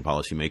Western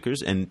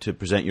policymakers and to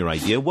present your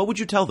idea, what would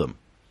you tell them?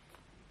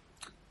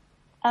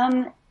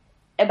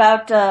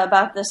 About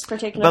this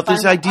particular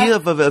this idea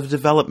of a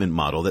development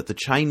model, that the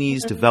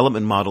Chinese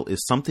development model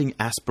is something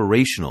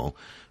aspirational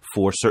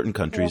for certain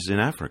countries in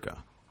Africa.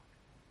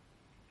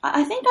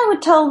 I think I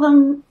would tell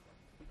them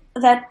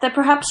that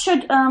perhaps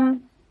should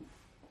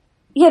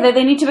that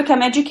they need to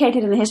become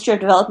educated in the history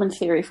of development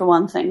theory, for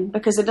one thing,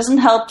 because it doesn't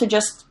help to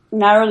just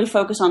narrowly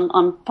focus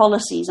on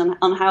policies,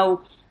 on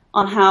how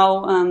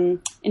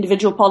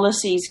individual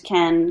policies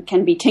can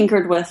be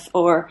tinkered with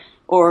or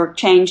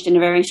changed in a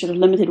very sort of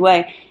limited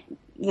way.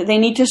 They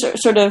need to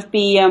sort of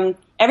be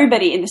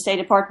everybody in the State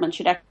Department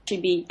should actually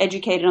be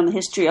educated on the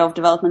history of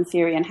development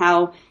theory and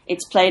how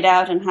it's played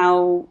out and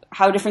how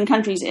different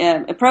countries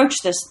approach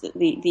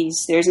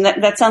these theories. And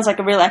that sounds like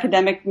a real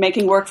academic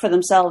making work for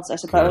themselves, I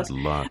suppose.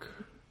 Good luck.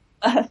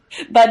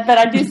 But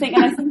I do think,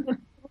 and I think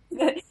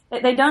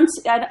that they don't.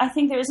 I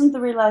think there isn't the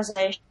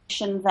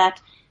realization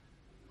that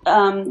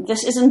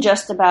this isn't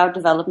just about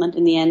development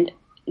in the end.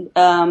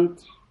 The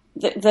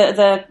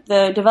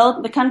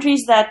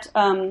countries that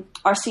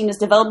are seen as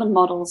development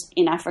models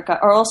in Africa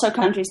are also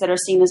countries that are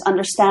seen as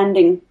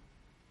understanding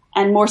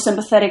and more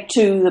sympathetic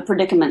to the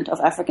predicament of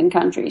African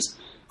countries.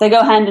 They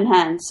go hand in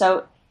hand.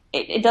 So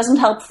it doesn't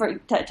help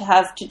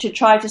to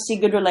try to see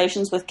good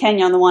relations with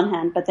Kenya on the one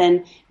hand, but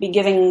then be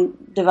giving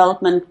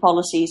development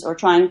policies or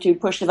trying to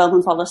push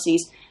development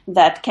policies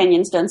that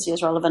Kenyans don't see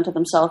as relevant to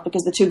themselves,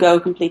 because the two go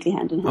completely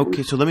hand in hand.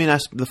 Okay, so let me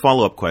ask the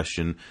follow-up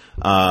question.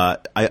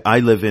 I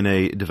live in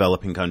a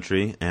developing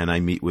country, and I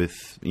meet with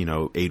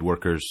aid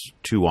workers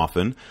too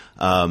often.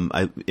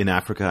 In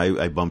Africa,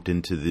 I bumped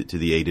into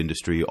the aid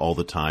industry all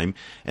the time,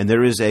 and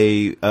there is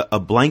a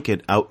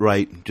blanket,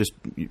 outright, just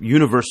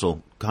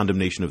universal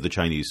condemnation of the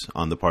Chinese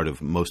on the part of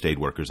most aid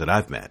workers that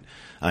I've met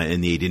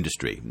in the aid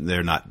industry.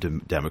 They're not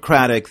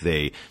democratic.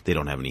 They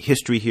don't have any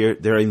history here.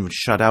 They're even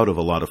shut out of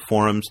a lot of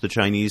forums, the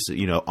Chinese,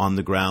 on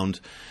the ground.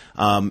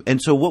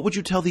 And so what would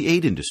you tell the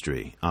aid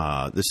industry?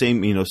 The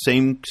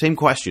same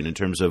question in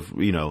terms of,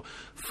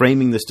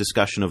 framing this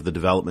discussion of the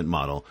development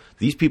model.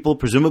 These people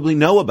presumably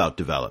know about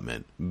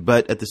development,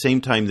 but at the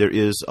same time, there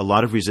is a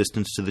lot of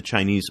resistance to the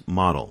Chinese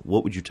model.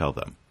 What would you tell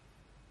them?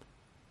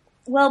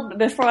 Well,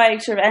 before I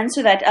sort of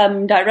answer that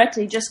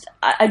directly,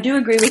 I do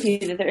agree with you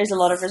that there is a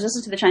lot of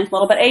resistance to the Chinese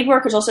model, but aid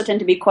workers also tend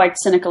to be quite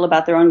cynical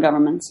about their own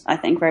governments, I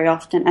think, very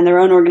often, and their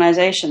own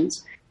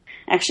organizations,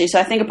 actually. So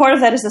I think a part of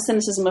that is the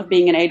cynicism of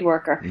being an aid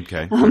worker,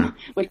 okay.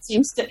 Which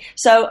seems to...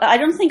 So I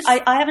don't think...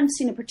 I haven't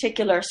seen a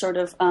particular sort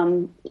of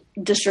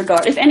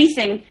disregard. If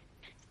anything,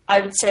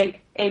 I would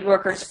say aid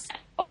workers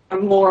are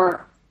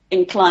more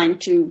inclined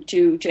to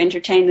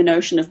entertain the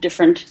notion of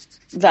different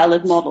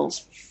valid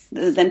models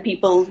than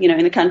people,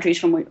 in the countries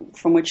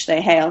from which they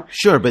hail.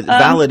 Sure, but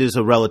valid is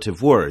a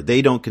relative word.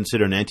 They don't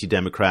consider an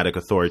anti-democratic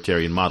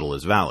authoritarian model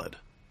as valid.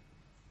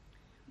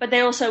 But they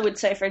also would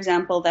say, for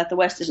example, that the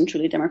West isn't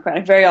truly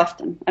democratic very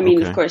often. I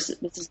mean, Of course,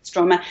 this is a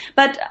strong man.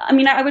 But, I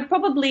mean, I would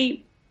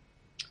probably,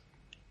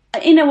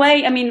 in a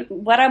way, I mean,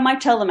 what I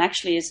might tell them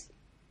actually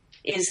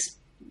is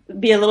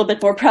be a little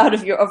bit more proud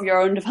of your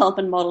own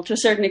development model to a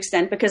certain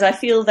extent, because I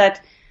feel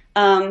that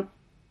they're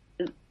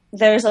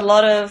having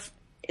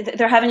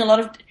a lot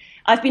of...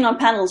 I've been on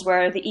panels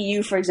where the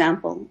EU, for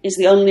example, is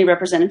the only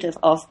representative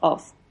of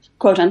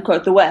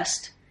quote-unquote, the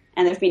West.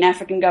 And there have been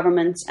African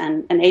governments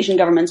and Asian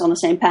governments on the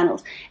same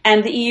panels.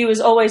 And the EU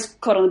is always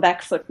caught on the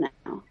back foot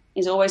now.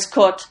 Is always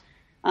caught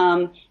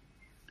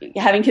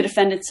having to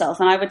defend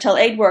itself. And I would tell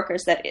aid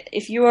workers that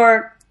if you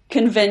are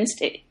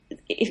convinced,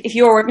 if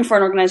you are working for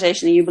an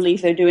organization and you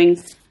believe they're doing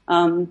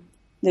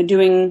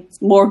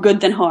more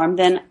good than harm,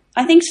 then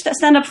I think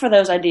stand up for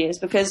those ideas,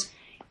 because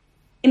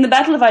in the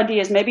battle of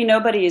ideas, maybe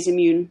nobody is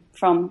immune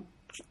from,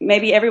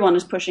 maybe everyone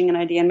is pushing an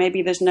idea, and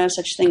maybe there's no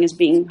such thing as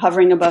being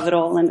hovering above it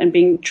all and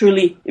being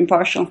truly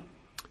impartial.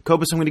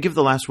 Kobus, I'm going to give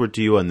the last word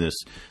to you on this.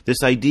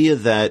 This idea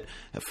that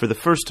for the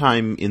first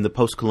time in the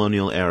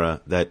post-colonial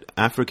era, that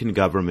African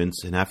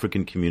governments and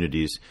African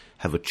communities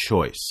have a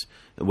choice.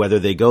 Whether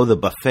they go the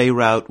buffet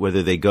route,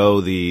 whether they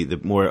go the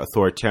more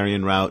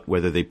authoritarian route,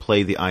 whether they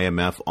play the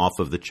IMF off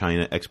of the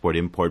China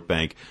Export-Import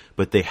Bank,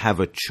 but they have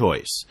a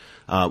choice.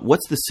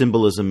 What's the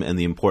symbolism and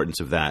the importance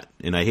of that?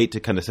 And I hate to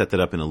kind of set that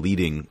up in a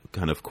leading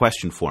kind of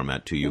question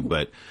format to you,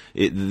 but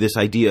this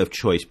idea of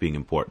choice being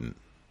important.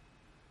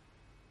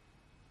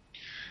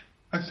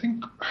 I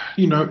think,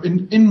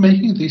 in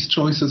making these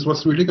choices,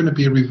 what's really going to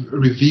be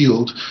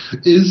revealed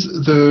is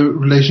the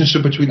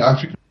relationship between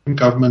African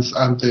governments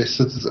and their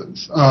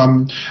citizens.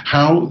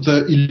 How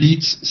the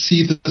elites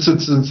see the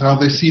citizens, how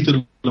they see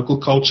the local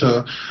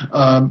culture,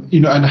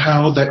 and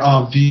how they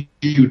are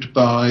viewed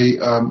by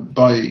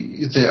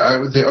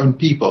their own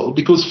people.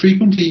 Because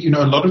frequently,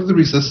 a lot of the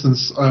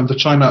resistance,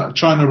 the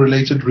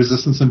China-related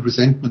resistance and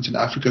resentment in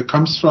Africa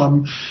comes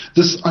from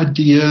this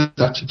idea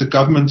that the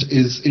government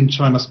is in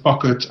China's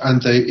pocket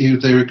and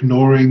they're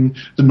ignoring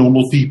the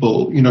normal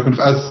people, kind of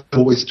as they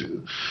always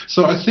do.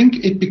 So I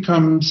think it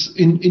becomes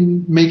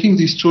in making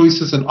these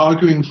choices and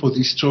arguing for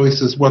these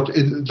choices,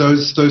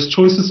 those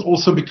choices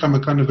also become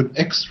a kind of an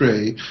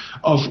X-ray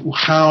of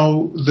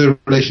how the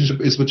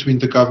relationship is between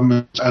the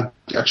government and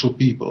the actual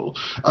people.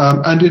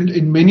 And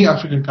in many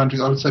African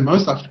countries, I would say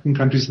most African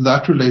countries,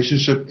 that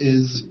relationship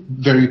is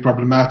very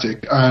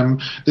problematic.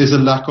 There's a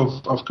lack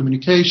of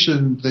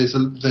communication.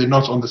 They're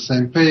not on the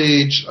same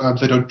page.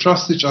 They don't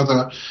trust each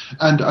other.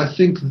 And I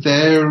think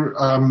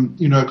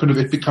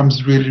it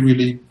becomes really,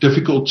 really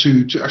difficult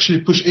to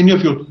actually push any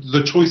of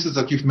the choices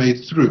that you've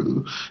made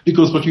through,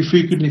 because what you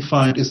frequently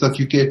find is that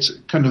you get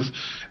kind of,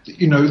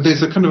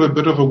 there's a kind of a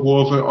bit of a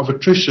war of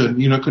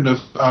attrition,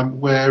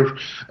 where,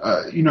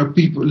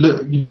 people,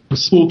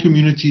 small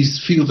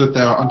communities feel that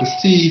they are under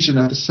siege, and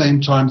at the same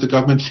time the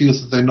government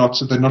feels that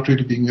they're not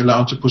really being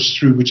allowed to push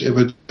through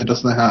whichever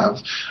agendas they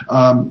have.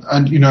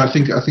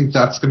 I think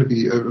that's going to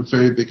be a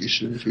very big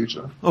issue in the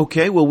future.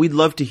 Okay, well, we'd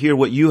love to hear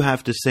what you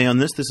have to say on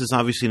this. This is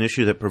obviously an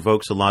issue that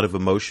provokes a lot of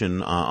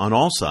emotion on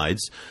all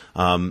sides.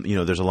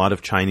 There's a lot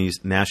of Chinese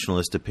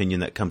nationalist opinion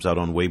that comes out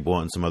on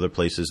Weibo and some other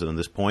places on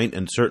this point,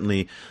 and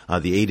certainly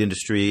the aid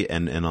industry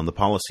and on the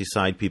policy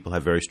side, people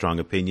have very strong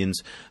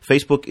opinions.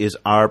 Facebook is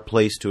our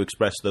place to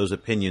express those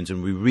opinions,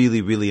 and we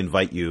really, really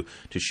invite you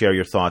to share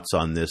your thoughts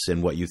on this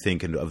and what you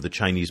think of the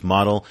Chinese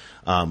model.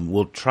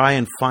 We'll try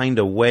and find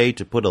a way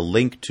to put a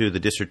link to the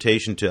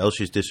dissertation, to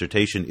Eljse's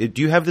dissertation.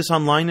 Do you have this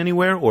online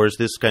anywhere, or is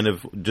this kind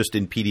of just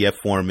in PDF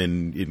form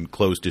in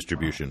closed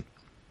distribution?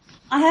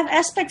 I have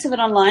aspects of it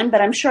online,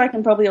 but I'm sure I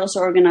can probably also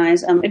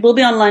organize. It will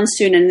be online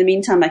soon, and in the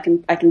meantime, I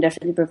can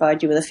definitely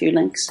provide you with a few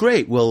links.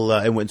 Great. Well,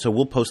 so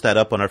we'll post that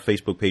up on our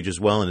Facebook page as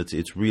well, and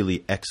it's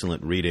really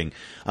excellent reading.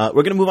 We're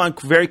going to move on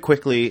very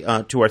quickly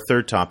to our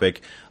third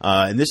topic,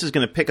 and this is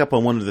going to pick up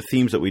on one of the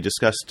themes that we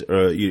discussed,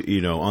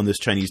 on this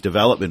Chinese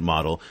development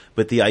model.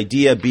 But the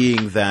idea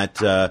being that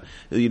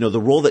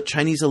the role that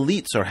Chinese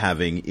elites are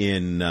having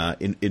in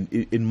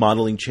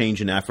modeling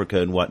change in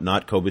Africa and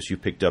whatnot. Kobus, you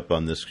picked up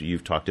on this.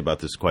 You've talked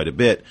about this quite a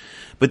bit.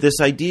 But this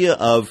idea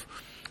of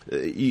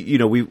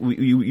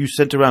you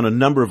sent around a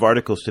number of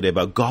articles today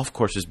about golf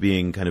courses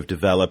being kind of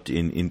developed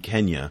in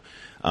Kenya.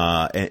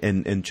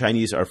 And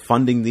Chinese are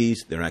funding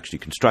these. They're actually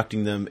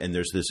constructing them, and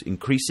there's this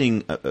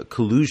increasing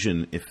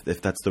collusion,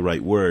 if that's the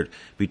right word,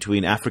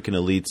 between African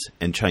elites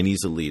and Chinese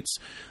elites.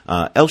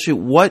 Eljse,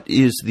 what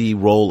is the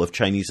role of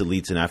Chinese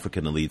elites and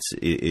African elites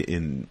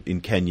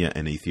in Kenya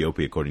and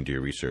Ethiopia, according to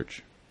your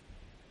research?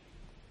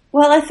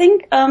 Well, I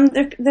think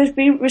there's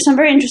been some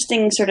very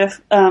interesting sort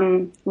of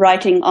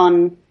writing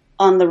on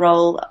the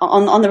role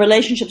on the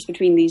relationships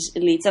between these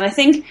elites, and I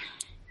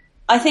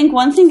think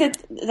one thing that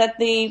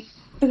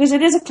because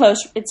it is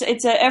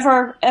it's a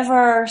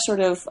ever sort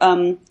of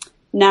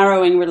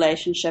narrowing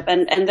relationship,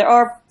 and there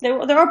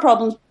are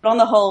problems, but on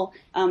the whole,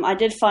 I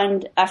did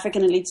find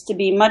African elites to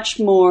be much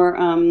more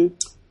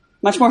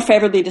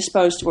favorably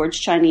disposed towards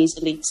Chinese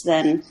elites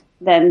than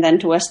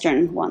to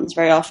Western ones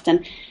very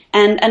often,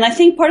 and I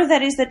think part of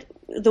that is that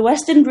the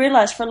West didn't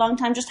realize for a long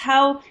time just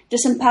how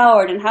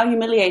disempowered and how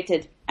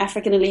humiliated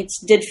African elites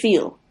did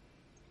feel,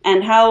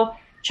 and how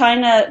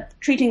China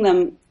treating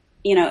them,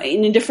 in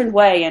a different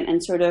way,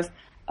 and sort of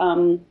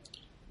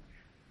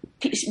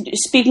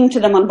speaking to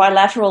them on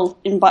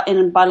in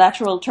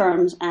bilateral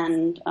terms,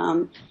 and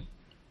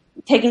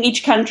taking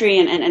each country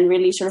and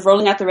really sort of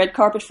rolling out the red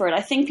carpet for it.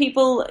 I think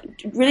people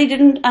really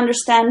didn't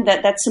understand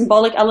that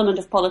symbolic element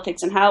of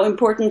politics and how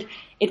important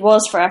it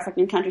was for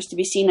African countries to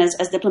be seen as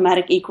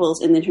diplomatic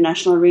equals in the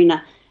international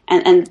arena.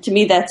 And to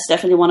me, that's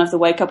definitely one of the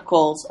wake-up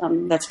calls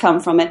that's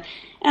come from it.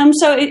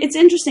 So it's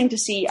interesting to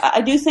see.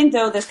 I do think,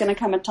 though, there's going to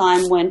come a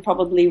time when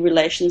probably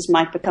relations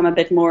might become a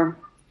bit more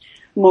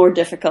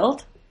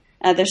difficult.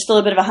 There's still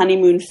a bit of a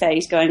honeymoon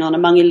phase going on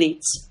among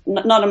elites,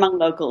 not among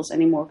locals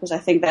anymore, because I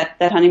think that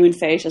honeymoon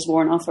phase has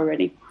worn off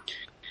already.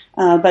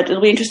 But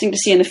it'll be interesting to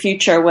see in the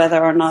future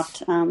whether or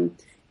not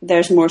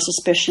there's more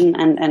suspicion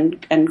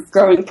and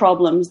growing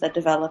problems that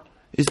develop.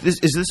 Is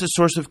this a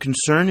source of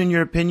concern in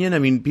your opinion? I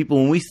mean, people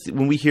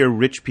when we hear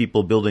rich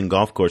people building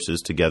golf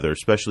courses together,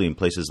 especially in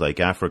places like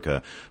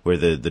Africa, where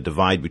the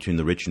divide between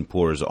the rich and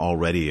poor is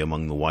already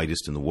among the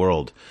widest in the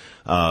world,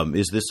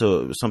 is this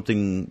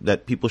something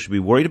that people should be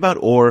worried about,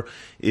 or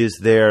is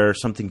there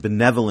something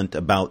benevolent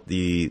about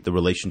the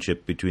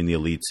relationship between the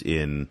elites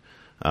in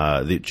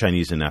the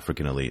Chinese and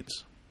African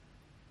elites?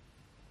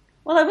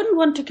 Well, I wouldn't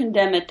want to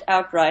condemn it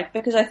outright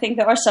because I think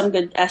there are some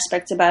good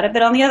aspects about it.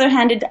 But on the other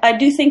hand, I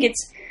do think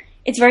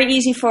it's very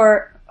easy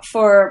for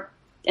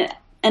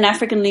an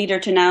African leader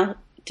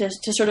to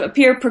sort of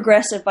appear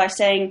progressive by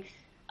saying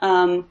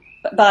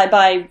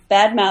by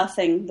bad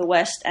mouthing the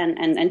West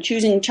and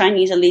choosing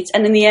Chinese elites,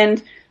 and in the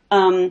end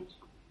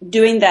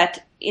doing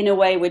that in a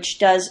way which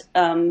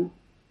doesn't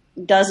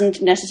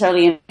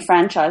necessarily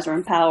enfranchise or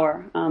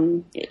empower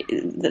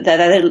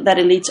that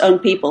elite's own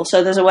people.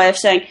 So there's a way of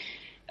saying,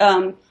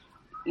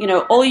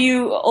 all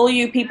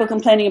you people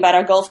complaining about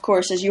our golf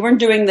courses, you weren't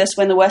doing this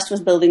when the West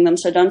was building them,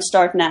 so don't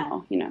start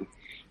now.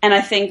 And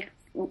I think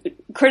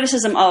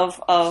criticism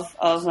of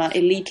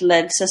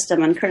elite-led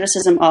system and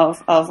criticism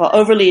of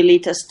overly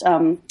elitist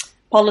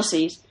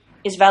policies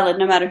is valid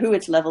no matter who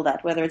it's leveled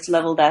at, whether it's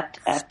leveled at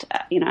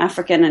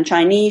African and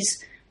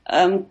Chinese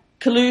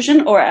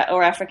collusion or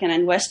African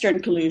and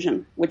Western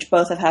collusion, which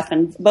both have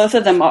happened. Both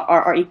of them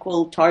are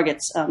equal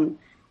targets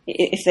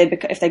if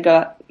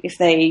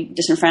they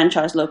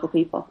disenfranchise local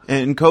people.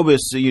 And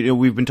Cobus,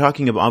 we've been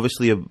talking about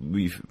obviously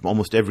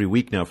almost every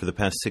week now for the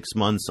past 6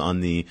 months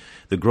on the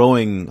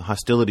growing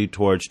hostility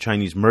towards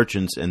Chinese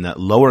merchants and that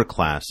lower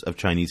class of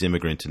Chinese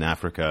immigrants in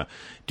Africa.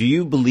 Do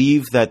you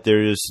believe that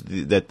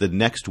that the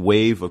next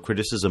wave of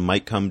criticism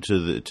might come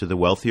to the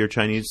wealthier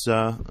Chinese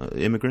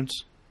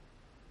immigrants?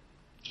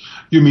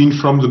 You mean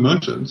from the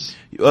merchants?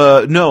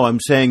 No, I'm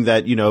saying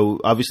that,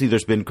 obviously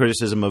there's been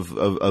criticism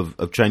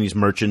of Chinese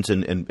merchants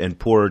and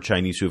poorer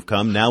Chinese who have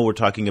come. Now we're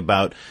talking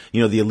about, the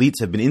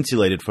elites have been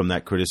insulated from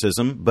that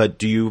criticism. But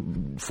do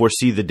you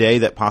foresee the day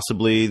that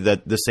possibly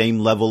that the same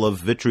level of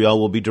vitriol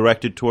will be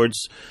directed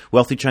towards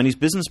wealthy Chinese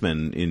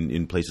businessmen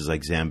in places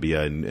like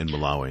Zambia and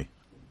Malawi?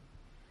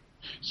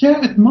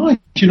 Yeah, it might.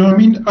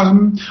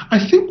 I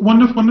think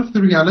one of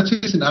the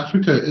realities in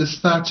Africa is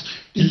that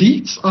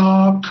elites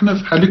are kind of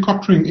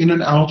helicoptering in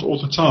and out all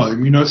the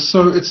time.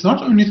 So it's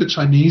not only the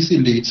Chinese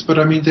elites, but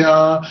I mean there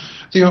are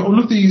all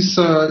of these.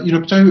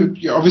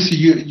 Obviously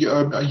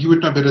you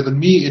would know better than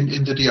me.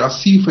 In the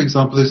DRC, for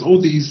example, there's all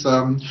these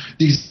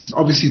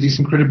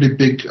incredibly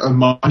big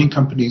mining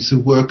companies who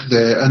work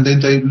there, and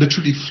then they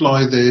literally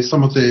fly there.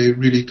 Some of their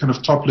really kind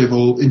of top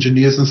level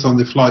engineers and so on,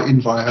 they fly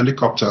in via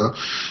helicopter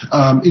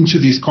into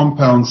these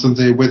compounds, and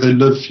where they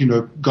live,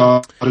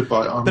 guarded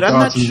by armed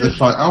guards, and they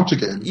fly out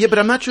again. Yeah, but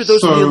I'm not sure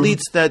those are the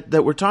elites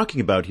that we're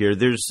talking about here.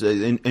 There's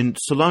and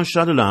Solange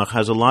Chadelard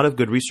has a lot of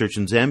good research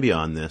in Zambia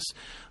on this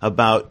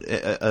about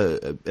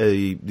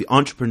the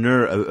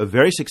entrepreneur, a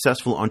very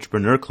successful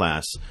entrepreneur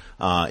class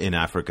in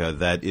Africa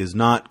that is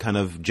not kind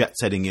of jet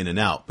setting in and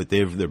out, but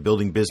they're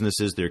building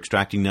businesses, they're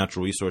extracting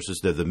natural resources,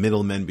 they're the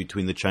middlemen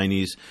between the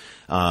Chinese.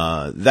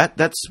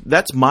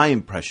 That's my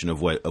impression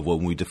of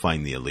when we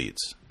define the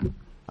elites.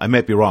 I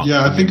might be wrong.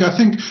 Yeah, I think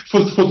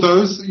for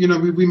those,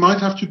 we might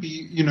have to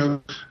be,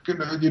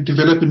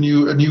 develop a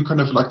new kind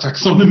of like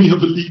taxonomy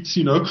of elites,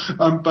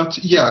 But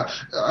yeah,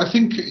 I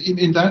think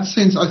in that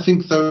sense, I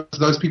think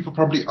those people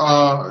probably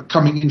are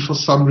coming in for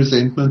some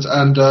resentment,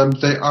 and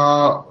they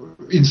are.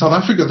 In South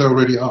Africa, they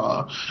already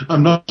are.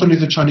 Not only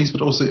the Chinese,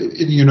 but also,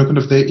 kind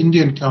of their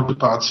Indian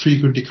counterparts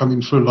frequently come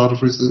in for a lot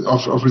of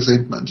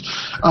resentment.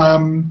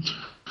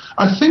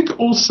 I think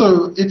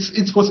also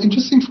it's what's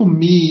interesting for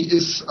me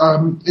is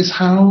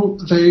how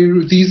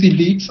these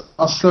elites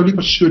are slowly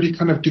but surely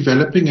kind of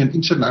developing an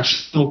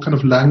international kind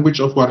of language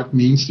of what it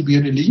means to be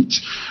an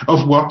elite,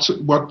 of what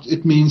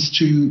it means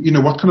to,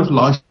 what kind of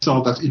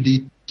lifestyle that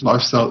elite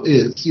lifestyle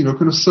is,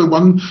 so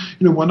one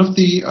of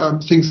the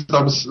things that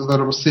I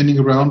was sending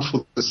around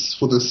for this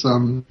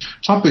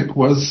topic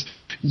was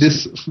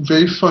this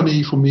very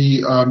funny for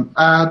me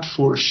ad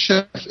for a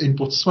chef in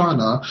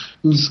Botswana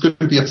who's going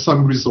to be at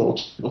some resort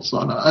in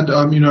Botswana, and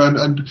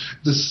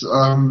this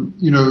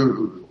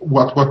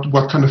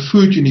what kind of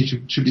food you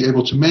need to be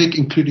able to make,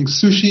 including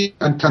sushi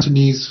and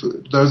Cantonese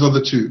food. Those are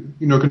the two,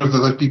 kind of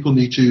that people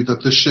need to,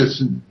 that the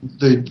chefs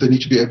they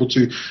need to be able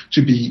to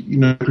be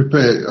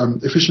prepare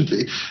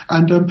efficiently.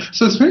 And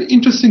so it's very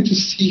interesting to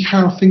see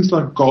how things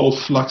like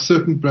golf, like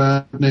certain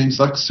brand names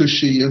like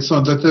sushi and so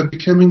on, that they're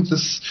becoming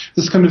this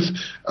kind of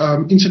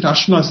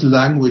internationalized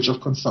language of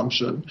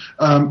consumption,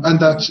 and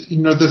that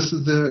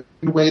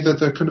the way that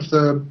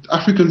the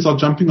Africans are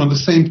jumping on the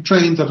same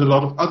train that a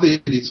lot of other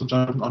elites are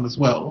jumping on as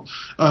well.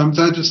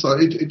 That just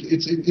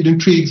it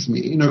intrigues me.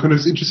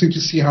 It's interesting to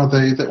see how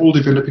they're all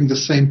developing the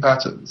same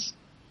patterns.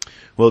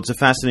 Well, it's a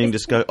fascinating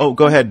discussion. Oh,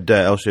 go ahead,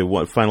 Eljse.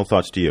 What final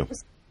thoughts to you?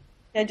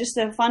 Yeah, just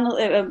a final,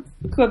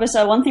 Cobus,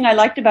 one thing I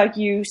liked about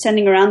you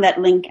sending around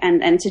that link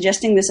and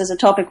suggesting this as a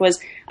topic was,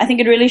 I think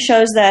it really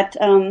shows that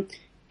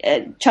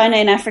China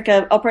in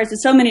Africa operates at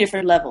so many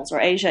different levels, or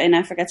Asia in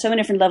Africa at so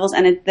many different levels,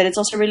 and that it's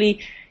also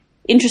really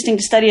interesting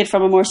to study it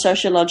from a more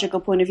sociological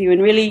point of view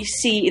and really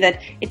see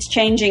that it's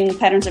changing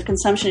patterns of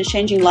consumption, it's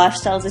changing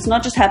lifestyles. It's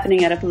not just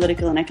happening at a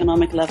political and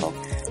economic level.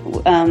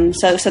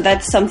 So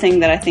that's something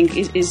that I think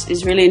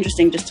is really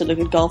interesting, just to look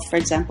at golf, for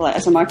example,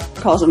 as a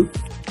microcosm.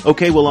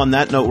 Okay, well, on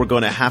that note, we're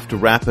going to have to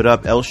wrap it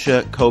up.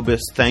 Eljse,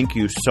 Cobus, thank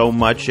you so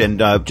much. And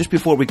just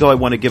before we go, I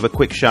want to give a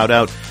quick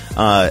shout-out,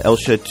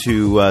 Eljse,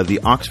 to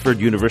the Oxford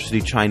University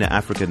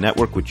China-Africa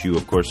Network, which you,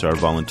 of course, are a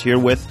volunteer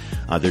with.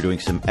 They're doing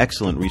some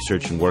excellent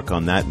research and work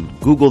on that. And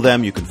Google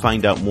them. You can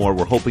find out more.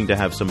 We're hoping to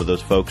have some of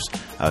those folks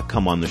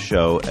come on the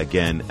show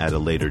again at a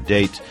later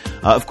date.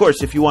 Of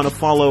course, if you want to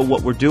follow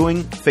what we're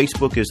doing,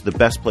 Facebook is the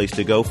best place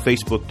to go,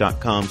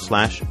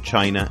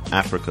 facebook.com/China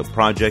Africa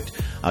Project.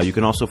 You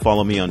can also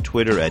follow me on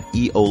Twitter at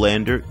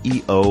Eolander,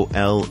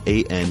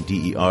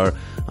 EOLANDER.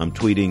 I'm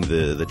tweeting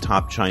the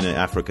top China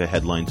Africa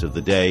headlines of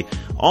the day,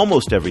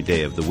 almost every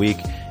day of the week.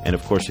 And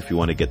of course, if you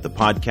want to get the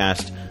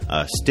podcast,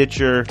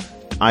 Stitcher,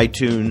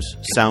 iTunes,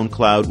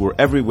 SoundCloud, we're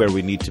everywhere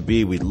we need to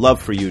be. We'd love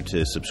for you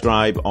to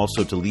subscribe,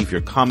 also to leave your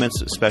comments,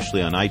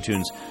 especially on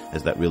iTunes,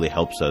 as that really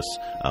helps us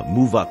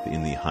move up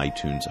in the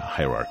iTunes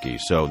hierarchy.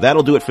 So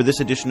that'll do it for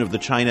this edition of the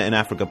China and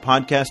Africa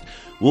podcast.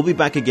 We'll be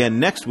back again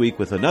next week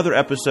with another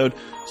episode.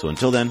 So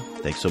until then,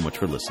 thanks so much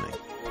for listening.